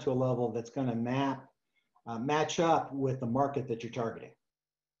cost down to a level that's going to match up with the market that you're targeting.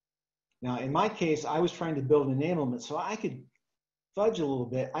 Now, in my case, I was trying to build an enablement so I could fudge a little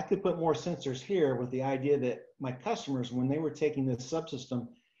bit. I could put more sensors here with the idea that my customers, when they were taking this subsystem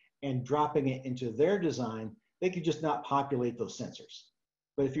and dropping it into their design, they could just not populate those sensors.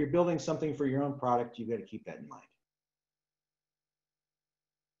 But if you're building something for your own product, you've got to keep that in mind.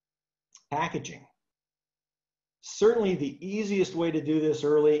 Packaging. Certainly the easiest way to do this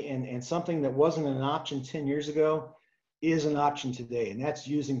early and something that wasn't an option 10 years ago is an option today, and that's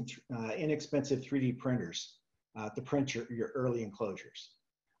using inexpensive 3D printers to print your early enclosures.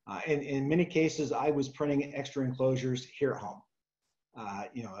 In many cases, I was printing extra enclosures here at home.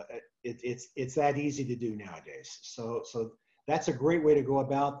 It's that easy to do nowadays. So that's a great way to go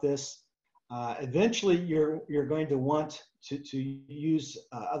about this. Eventually, you're going to want to use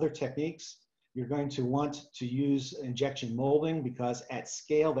other techniques. You're going to want to use injection molding because at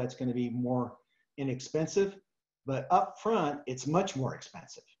scale, that's going to be more inexpensive. But up front, it's much more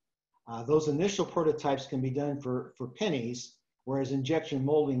expensive. Those initial prototypes can be done for pennies, whereas injection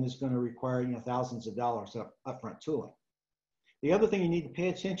molding is going to require thousands of dollars upfront tooling. The other thing you need to pay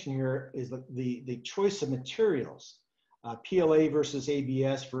attention here is the choice of materials, PLA versus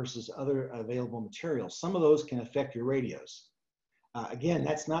ABS versus other available materials. Some of those can affect your radios. Again,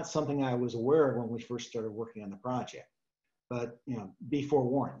 that's not something I was aware of when we first started working on the project, but be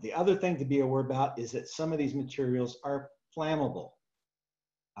forewarned. The other thing to be aware about is that some of these materials are flammable.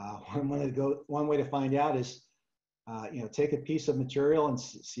 One way to find out is, take a piece of material and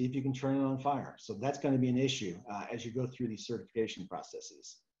see if you can turn it on fire. So that's going to be an issue as you go through these certification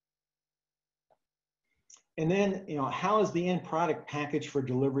processes. And then, how is the end product packaged for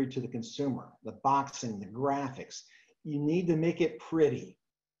delivery to the consumer? The boxing, the graphics. You need to make it pretty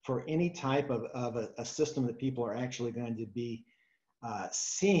for any type of a system that people are actually going to be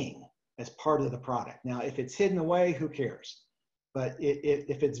seeing as part of the product. Now, if it's hidden away, who cares? But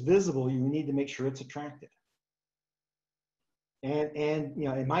if it's visible, you need to make sure it's attractive. And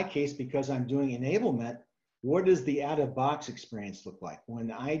in my case, because I'm doing enablement, what does the out-of-box experience look like?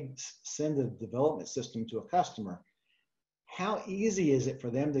 When I send a development system to a customer, how easy is it for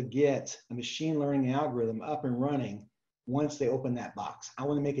them to get a machine learning algorithm up and running once they open that box? I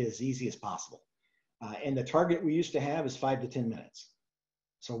want to make it as easy as possible. And the target we used to have is 5 to 10 minutes.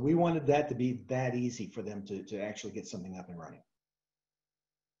 So we wanted that to be that easy for them to actually get something up and running.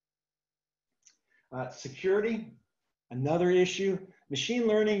 Security, another issue. Machine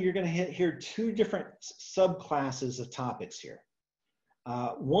learning, you're going to hear two different subclasses of topics here.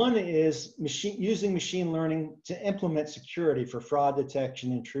 One is using machine learning to implement security for fraud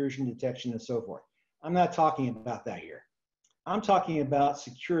detection, intrusion detection, and so forth. I'm not talking about that here. I'm talking about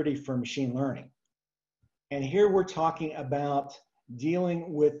security for machine learning. And here we're talking about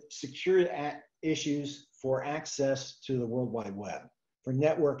dealing with security issues for access to the World Wide Web, for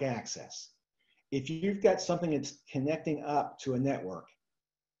network access. If you've got something that's connecting up to a network,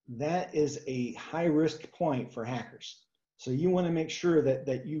 that is a high risk point for hackers. So you want to make sure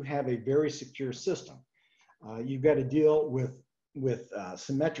that you have a very secure system. You've got to deal with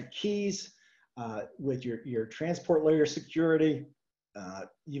symmetric keys, with your transport layer security.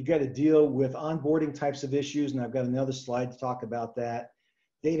 You've got to deal with onboarding types of issues, and I've got another slide to talk about that.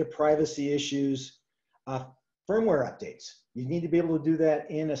 Data privacy issues, firmware updates. You need to be able to do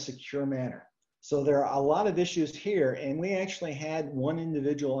that in a secure manner. So there are a lot of issues here, and we actually had one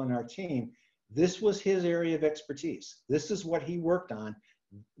individual on our team. This was his area of expertise. This is what he worked on.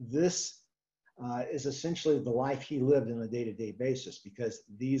 This is essentially the life he lived on a day-to-day basis, because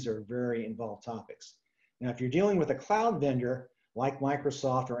these are very involved topics. Now, if you're dealing with a cloud vendor like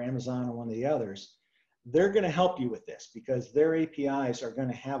Microsoft or Amazon or one of the others, they're going to help you with this because their APIs are going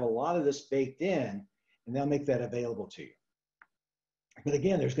to have a lot of this baked in, and they'll make that available to you. But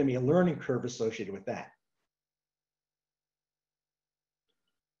again, there's going to be a learning curve associated with that.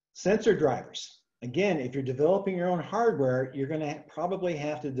 Sensor drivers. Again, if you're developing your own hardware, you're going to probably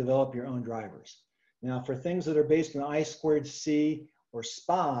have to develop your own drivers. Now, for things that are based on I2C or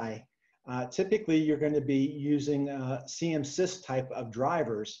SPI, typically you're going to be using CMSIS type of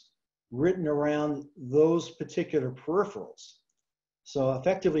drivers written around those particular peripherals. So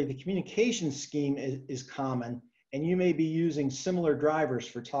effectively, the communication scheme is common, and you may be using similar drivers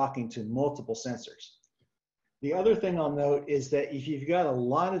for talking to multiple sensors. The other thing I'll note is that if you've got a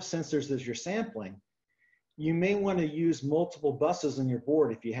lot of sensors that you're sampling, you may want to use multiple buses on your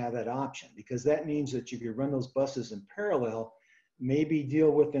board if you have that option, because that means that you could run those buses in parallel, maybe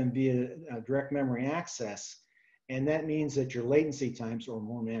deal with them via direct memory access, and that means that your latency times are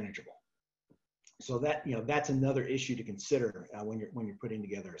more manageable. So that, that's another issue to consider when you're putting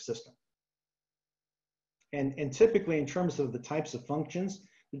together a system. And typically, in terms of the types of functions,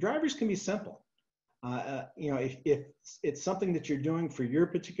 the drivers can be simple. If it's something that you're doing for your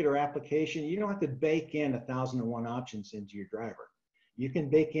particular application, you don't have to bake in 1,001 options into your driver. You can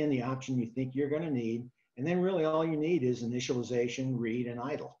bake in the option you think you're going to need, and then really all you need is initialization, read, and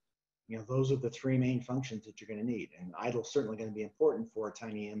idle. Those are the three main functions that you're going to need, and idle is certainly going to be important for a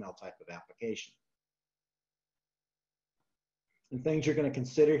tinyML type of application. And things you're going to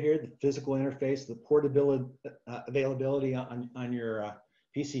consider here: the physical interface, the portability, availability on your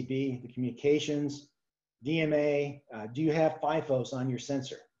PCB, the communications, DMA. Do you have FIFOs on your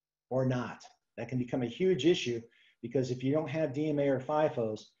sensor or not? That can become a huge issue, because if you don't have DMA or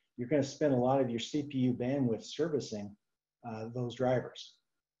FIFOs, you're going to spend a lot of your CPU bandwidth servicing those drivers.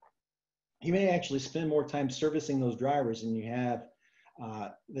 You may actually spend more time servicing those drivers than you have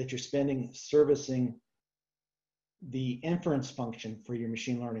that you're spending servicing the inference function for your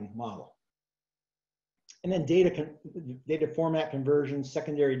machine learning model. And then data format conversions,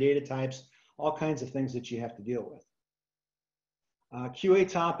 secondary data types, all kinds of things that you have to deal with. QA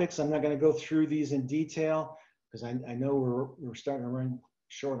topics, I'm not going to go through these in detail. because I know we're starting to run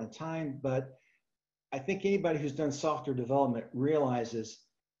short on time, but I think anybody who's done software development realizes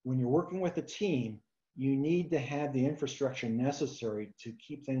when you're working with a team, you need to have the infrastructure necessary to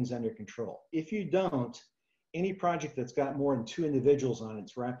keep things under control. If you don't, any project that's got more than 2 individuals on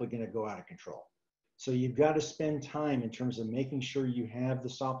it's rapidly going to go out of control. So you've got to spend time in terms of making sure you have the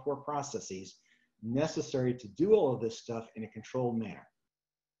software processes necessary to do all of this stuff in a controlled manner.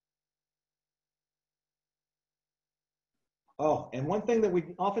 Oh, and one thing that we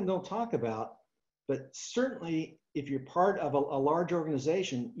often don't talk about, but certainly if you're part of a large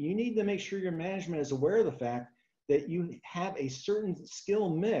organization, you need to make sure your management is aware of the fact that you have a certain skill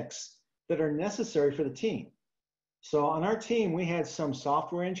mix that are necessary for the team. So on our team, we had some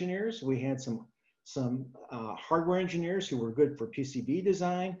software engineers, we had some hardware engineers who were good for PCB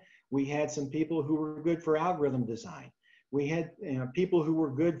design. We had some people who were good for algorithm design. We had people who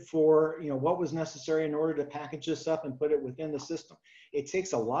were good for what was necessary in order to package this up and put it within the system. It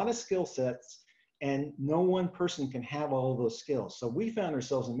takes a lot of skill sets, and no one person can have all of those skills. So we found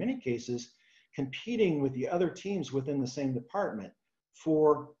ourselves in many cases competing with the other teams within the same department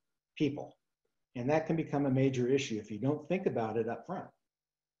for people. And that can become a major issue if you don't think about it up front.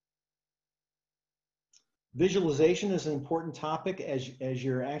 Visualization is an important topic as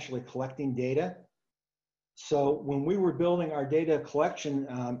you're actually collecting data. So when we were building our data collection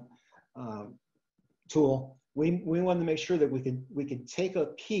tool, we wanted to make sure that we could take a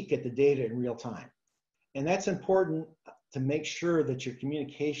peek at the data in real time. And that's important to make sure that your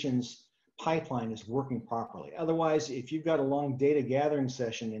communications pipeline is working properly. Otherwise, if you've got a long data gathering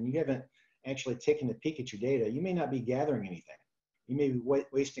session and you haven't actually taken a peek at your data, you may not be gathering anything. You may be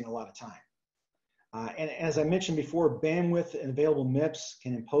wasting a lot of time. And as I mentioned before, bandwidth and available MIPS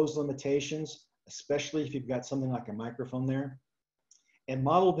can impose limitations, especially if you've got something like a microphone there. And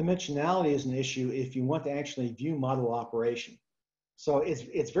model dimensionality is an issue if you want to actually view model operation. So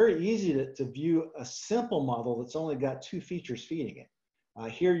it's very easy to view a simple model that's only got 2 features feeding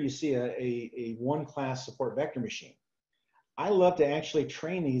it. Here you see a 1-class support vector machine. I love to actually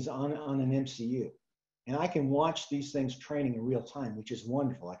train these on an MCU. And I can watch these things training in real time, which is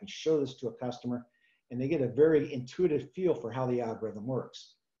wonderful. I can show this to a customer and they get a very intuitive feel for how the algorithm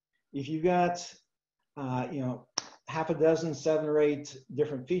works. If you've got, half a dozen, 7 or 8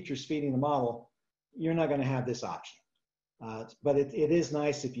 different features feeding the model, you're not going to have this option. But it is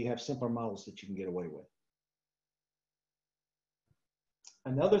nice if you have simpler models that you can get away with.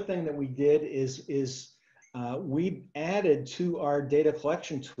 Another thing that we did is we added to our data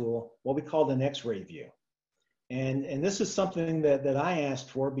collection tool what we called an X-ray view. And this is something that I asked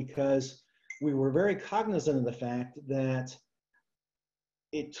for because we were very cognizant of the fact that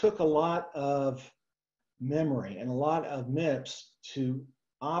it took a lot of memory and a lot of MIPS to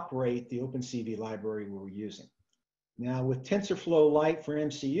operate the OpenCV library we were using. Now with TensorFlow Lite for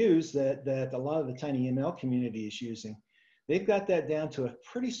MCUs that a lot of the tinyML community is using, they've got that down to a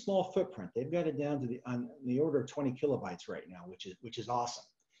pretty small footprint. They've got it down to on the order of 20 kilobytes right now, which is awesome.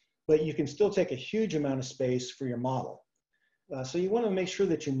 But you can still take a huge amount of space for your model. So you want to make sure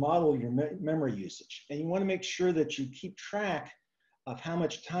that you model your memory usage, and you want to make sure that you keep track of how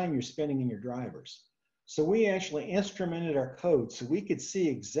much time you're spending in your drivers. So we actually instrumented our code so we could see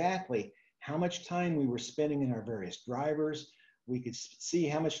exactly how much time we were spending in our various drivers. We could see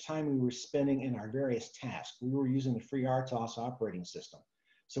how much time we were spending in our various tasks. We were using the free RTOS operating system.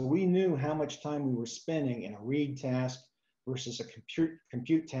 So we knew how much time we were spending in a read task versus a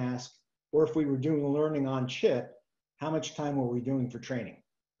compute task, or if we were doing learning on chip, how much time were we doing for training?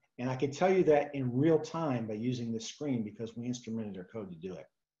 And I can tell you that in real time by using this screen because we instrumented our code to do it.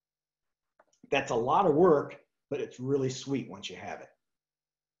 That's a lot of work, but it's really sweet once you have it.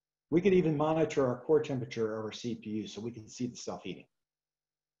 We could even monitor our core temperature of our CPU so we can see the self-heating.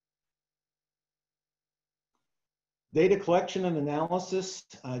 Data collection and analysis,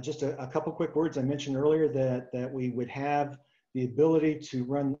 just a couple quick words. I mentioned earlier that we would have the ability to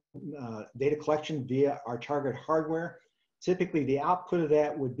run data collection via our target hardware. Typically, the output of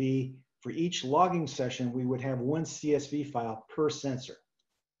that would be for each logging session, we would have 1 CSV file per sensor.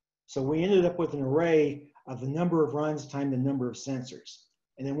 So we ended up with an array of the number of runs times the number of sensors.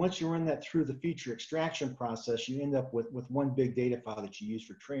 And then once you run that through the feature extraction process, you end up with one big data file that you use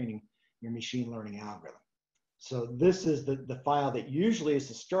for training your machine learning algorithm. So this is the file that usually is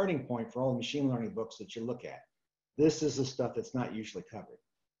the starting point for all the machine learning books that you look at. This is the stuff that's not usually covered.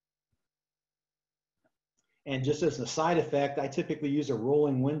 And just as a side effect, I typically use a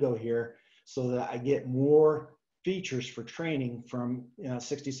rolling window here so that I get more features for training from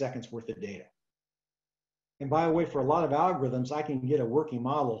 60 seconds worth of data. And by the way, for a lot of algorithms, I can get a working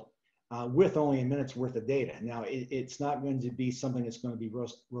model with only a minute's worth of data. Now, it's not going to be something that's going to be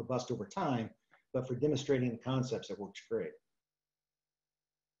robust over time, but for demonstrating the concepts, it works great.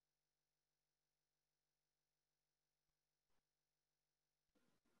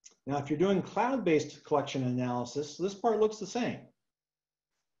 Now, if you're doing cloud-based collection analysis, this part looks the same.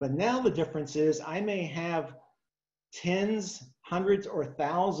 But now the difference is I may have tens, hundreds, or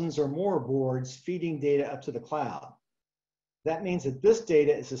thousands or more boards feeding data up to the cloud. That means that this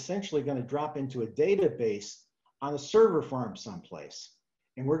data is essentially going to drop into a database on a server farm someplace.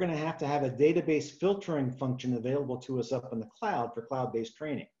 And we're going to have a database filtering function available to us up in the cloud for cloud-based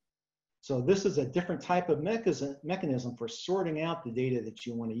training. So this is a different type of mechanism for sorting out the data that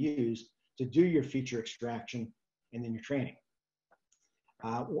you want to use to do your feature extraction and then your training.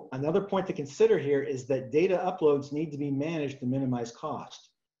 Another point to consider here is that data uploads need to be managed to minimize cost.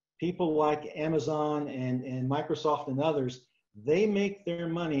 People like Amazon and Microsoft and others, they make their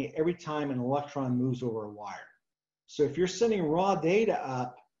money every time an electron moves over a wire. So if you're sending raw data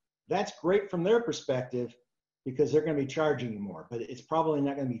up, that's great from their perspective because they're going to be charging you more, but it's probably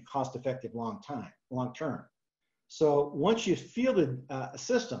not going to be cost effective long term. So once you've fielded a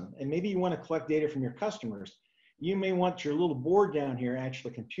system, and maybe you want to collect data from your customers, you may want your little board down here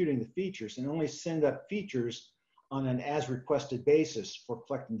actually computing the features and only send up features on an as requested basis for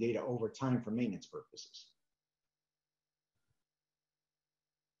collecting data over time for maintenance purposes.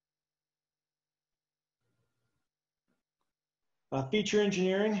 Feature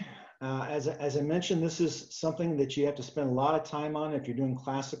engineering, as I mentioned, this is something that you have to spend a lot of time on if you're doing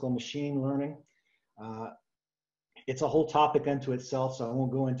classical machine learning. It's a whole topic unto itself, so I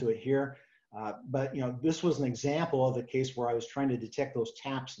won't go into it here. But this was an example of the case where I was trying to detect those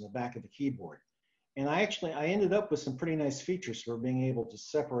taps in the back of the keyboard. And I ended up with some pretty nice features for being able to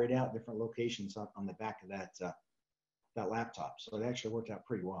separate out different locations on the back of that laptop. So it actually worked out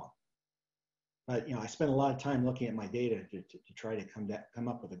pretty well. But I spent a lot of time looking at my data to try to come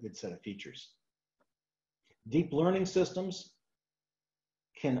up with a good set of features. Deep learning systems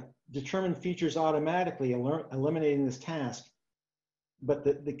can determine features automatically, eliminating this task. But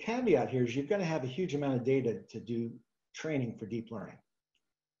the caveat here is you've got to have a huge amount of data to do training for deep learning.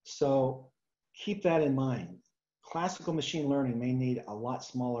 So keep that in mind. Classical machine learning may need a lot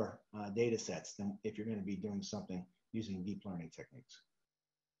smaller data sets than if you're going to be doing something using deep learning techniques.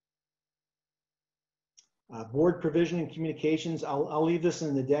 Board provisioning communications, I'll leave this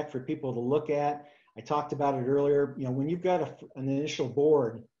in the deck for people to look at. I talked about it earlier. When you've got an initial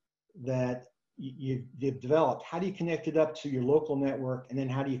board that you've developed, how do you connect it up to your local network, and then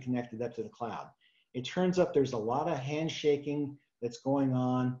how do you connect it up to the cloud? It turns up there's a lot of handshaking that's going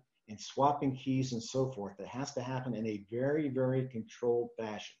on and swapping keys and so forth that has to happen in a very, very controlled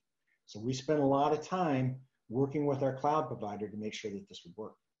fashion. So we spent a lot of time working with our cloud provider to make sure that this would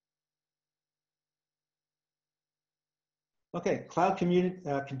work. Okay, cloud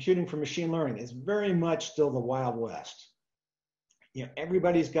computing for machine learning is very much still the Wild West.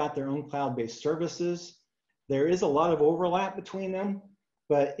 Everybody's got their own cloud-based services. There is a lot of overlap between them,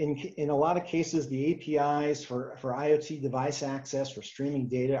 but in a lot of cases, the APIs for IoT device access for streaming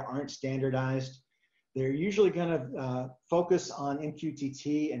data aren't standardized. They're usually going to focus on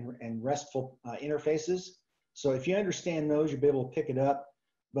MQTT and RESTful interfaces. So if you understand those, you'll be able to pick it up.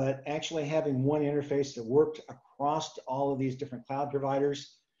 But actually having one interface that worked across all of these different cloud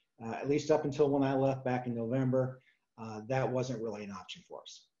providers, at least up until when I left back in November, that wasn't really an option for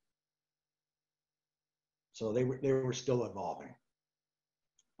us. So they were still evolving.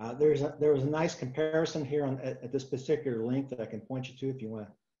 There was a nice comparison here at this particular link that I can point you to if you want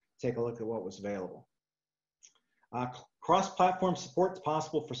to take a look at what was available. Cross-platform support is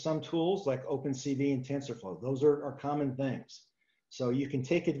possible for some tools like OpenCV and TensorFlow. Those are common things. So you can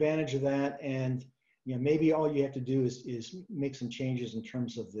take advantage of that, and maybe all you have to do is make some changes in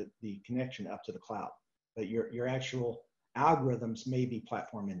terms of the connection up to the cloud. But your actual algorithms may be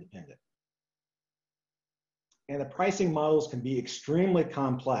platform independent. And the pricing models can be extremely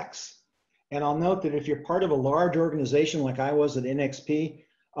complex. And I'll note that if you're part of a large organization like I was at NXP,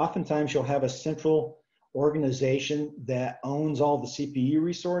 oftentimes you'll have a central organization that owns all the CPU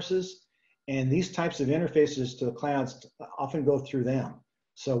resources. And these types of interfaces to the clouds often go through them.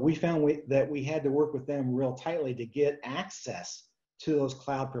 So we found that we had to work with them real tightly to get access to those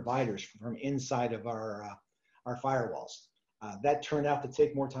cloud providers from inside of our firewalls. That turned out to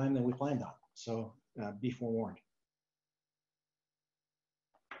take more time than we planned on. So be forewarned.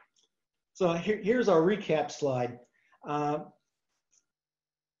 So here's our recap slide.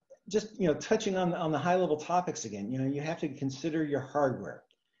 Just touching on the high level topics again. You have to consider your hardware.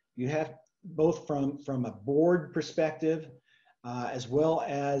 You have both from a board perspective, as well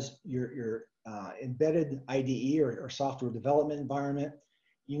as your embedded IDE or software development environment.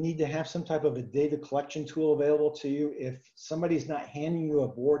 You need to have some type of a data collection tool available to you. If somebody's not handing you a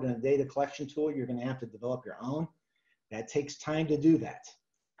board and a data collection tool, you're going to have to develop your own. That takes time to do that.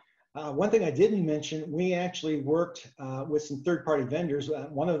 One thing I didn't mention, we actually worked with some third-party vendors.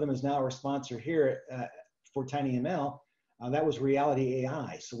 One of them is now our sponsor here for tinyML. That was Reality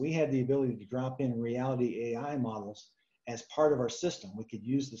AI. So we had the ability to drop in Reality AI models as part of our system. We could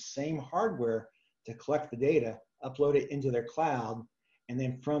use the same hardware to collect the data, upload it into their cloud, and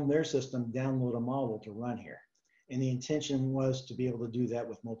then from their system, download a model to run here. And the intention was to be able to do that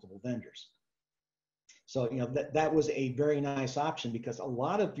with multiple vendors. So, you know, that was a very nice option because a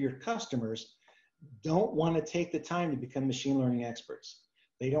lot of your customers don't want to take the time to become machine learning experts.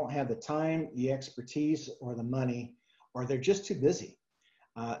 They don't have the time, the expertise, or the money, or they're just too busy.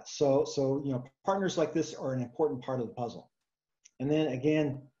 So you know, partners like this are an important part of the puzzle. And then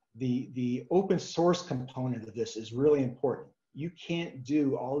again, the open source component of this is really important. You can't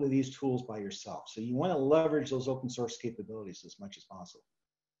do all of these tools by yourself. So you want to leverage those open source capabilities as much as possible.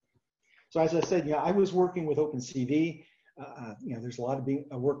 So as I said, you know, I was working with OpenCV. You know, there's a lot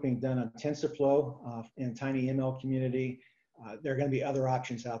of work being done on TensorFlow in tinyML community. There are going to be other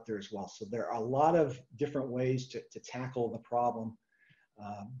options out there as well. So there are a lot of different ways to tackle the problem.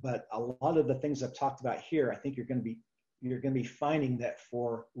 But a lot of the things I've talked about here, I think you're going to be finding that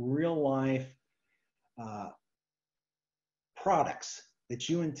for real life products that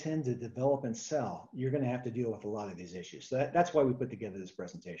you intend to develop and sell, you're going to have to deal with a lot of these issues. So that's why we put together this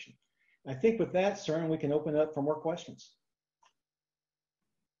presentation. I think with that, Søren, we can open it up for more questions.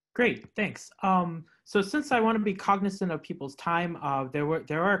 Great, thanks. So since I want to be cognizant of people's time,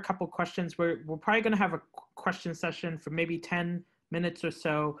 there are a couple questions. We're probably going to have a question session for maybe 10 minutes or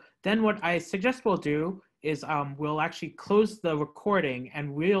so. Then what I suggest we'll do is we'll actually close the recording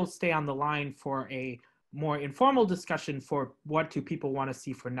and we'll stay on the line for a more informal discussion for what do people want to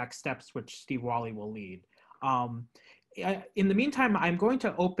see for next steps, which Steve Whalley will lead. In the meantime, I'm going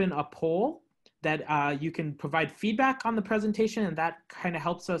to open a poll that you can provide feedback on the presentation, and that kind of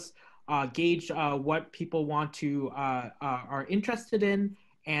helps us gauge what people want to are interested in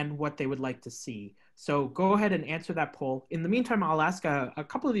and what they would like to see. So go ahead and answer that poll. In the meantime, I'll ask a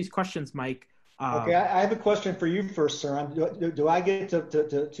couple of these questions, Mike. Okay, I have a question for you first, Søren. Do I get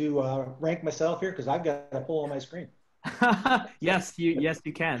to rank myself here? Because I've got a poll on my screen. Yes,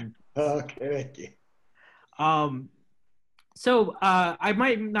 you can. Okay, thank you. So I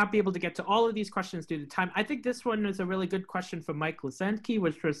might not be able to get to all of these questions due to time. I think this one is a really good question from Mike Lesentke,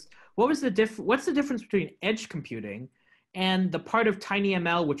 which was, what's the difference between edge computing and the part of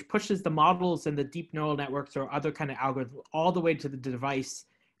tinyML which pushes the models and the deep neural networks or other kind of algorithms all the way to the device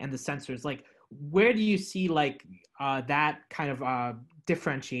and the sensors? Like, where do you see like that kind of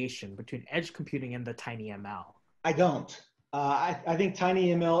differentiation between edge computing and the tinyML? I don't. I think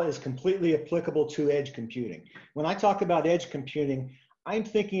tinyML is completely applicable to edge computing. When I talk about edge computing, I'm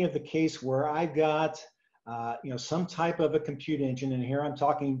thinking of the case where I've got you know, some type of a compute engine, and here I'm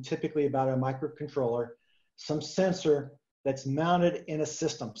talking typically about a microcontroller, some sensor that's mounted in a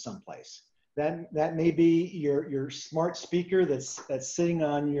system someplace. That may be your smart speaker that's sitting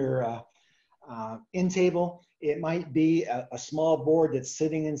on your end table. It might be a small board that's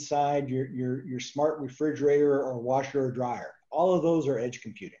sitting inside your smart refrigerator or washer or dryer. All of those are edge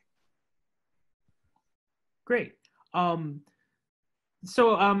computing. Great.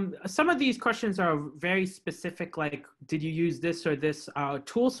 So some of these questions are very specific, like, did you use this or this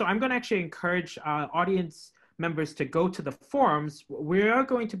tool? So I'm going to actually encourage audience members to go to the forums. We are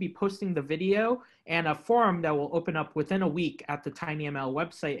going to be posting the video and a forum that will open up within a week at the tinyML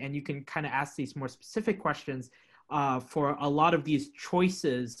website, and you can kind of ask these more specific questions for a lot of these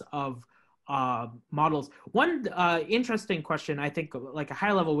choices of models. One interesting question, I think, like a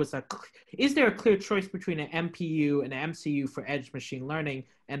high level, was is there a clear choice between an MPU and an MCU for edge machine learning?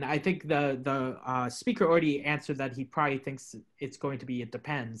 And I think the speaker already answered that he probably thinks it's going to be, it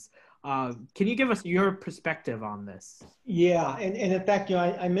depends. Can you give us your perspective on this? Yeah, and in fact, you know,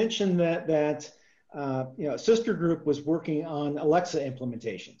 I mentioned that you know, a sister group was working on Alexa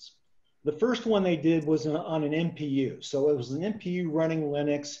implementations. The first one they did was on an MPU. So it was an MPU running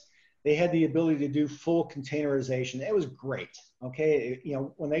Linux. They had the ability to do full containerization. It was great. Okay, you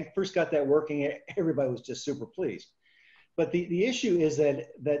know, when they first got that working, everybody was just super pleased. But the issue is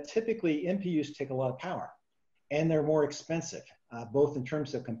that typically MPUs take a lot of power, and they're more expensive, both in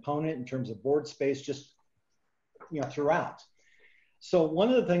terms of component, in terms of board space, just, you know, throughout. So one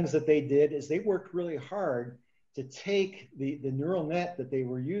of the things that they did is they worked really hard to take the neural net that they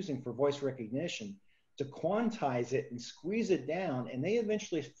were using for voice recognition, to quantize it and squeeze it down, and they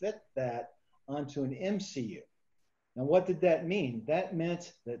eventually fit that onto an MCU. Now, what did that mean? That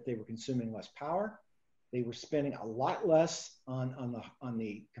meant that they were consuming less power. They were spending a lot less on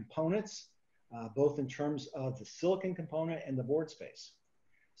the components, both in terms of the silicon component and the board space.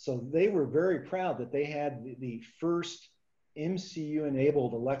 So they were very proud that they had the first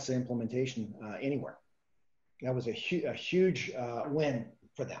MCU-enabled Alexa implementation anywhere. That was a huge win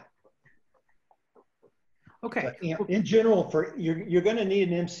for them. Okay. But, you know, in general, you're going to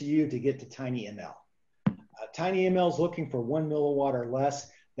need an MCU to get to tinyML. tinyML is looking for 1 milliwatt or less.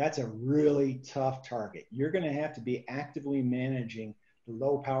 That's a really tough target. You're going to have to be actively managing the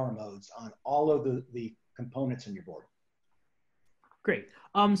low power modes on all of the components in your board. Great.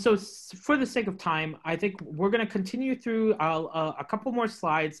 So for the sake of time, I think we're going to continue through a couple more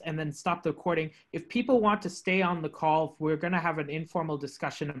slides and then stop the recording. If people want to stay on the call, we're going to have an informal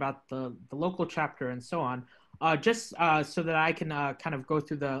discussion about the local chapter and so on. Just so that I can kind of go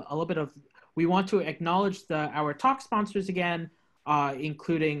through a little bit of, we want to acknowledge our talk sponsors again,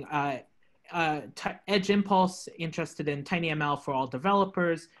 including Edge Impulse, interested in tinyML for all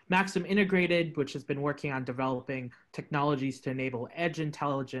developers, Maxim Integrated, which has been working on developing technologies to enable edge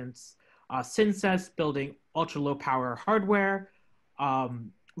intelligence, Synsys, building ultra low power hardware,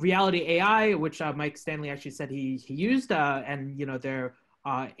 Reality AI, which Mike Stanley actually said he used, and you know their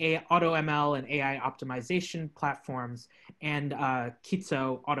AutoML and AI optimization platforms, and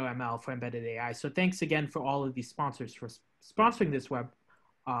Kitso AutoML for embedded AI. So thanks again for all of these sponsors for sponsoring this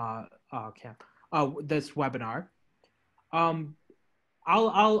this webinar. I'll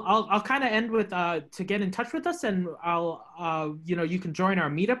kind of end with to get in touch with us, and you can join our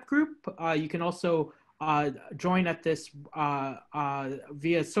meetup group. You can also join at this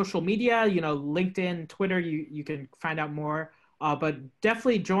via social media, LinkedIn, Twitter. You can find out more. But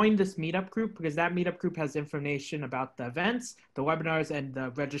definitely join this meetup group, because that meetup group has information about the events, the webinars, and the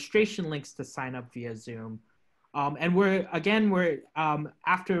registration links to sign up via Zoom. And we're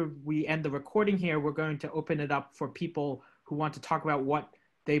after we end the recording here, we're going to open it up for people who want to talk about what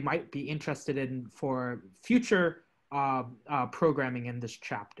they might be interested in for future programming in this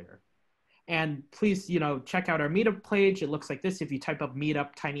chapter. And please, check out our meetup page. It looks like this. If you type up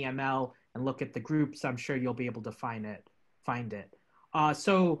meetup tinyML and look at the groups, I'm sure you'll be able to find it.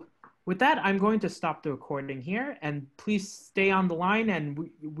 So with that, I'm going to stop the recording here, and please stay on the line, and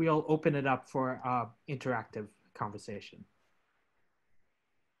we'll open it up for interactive conversation.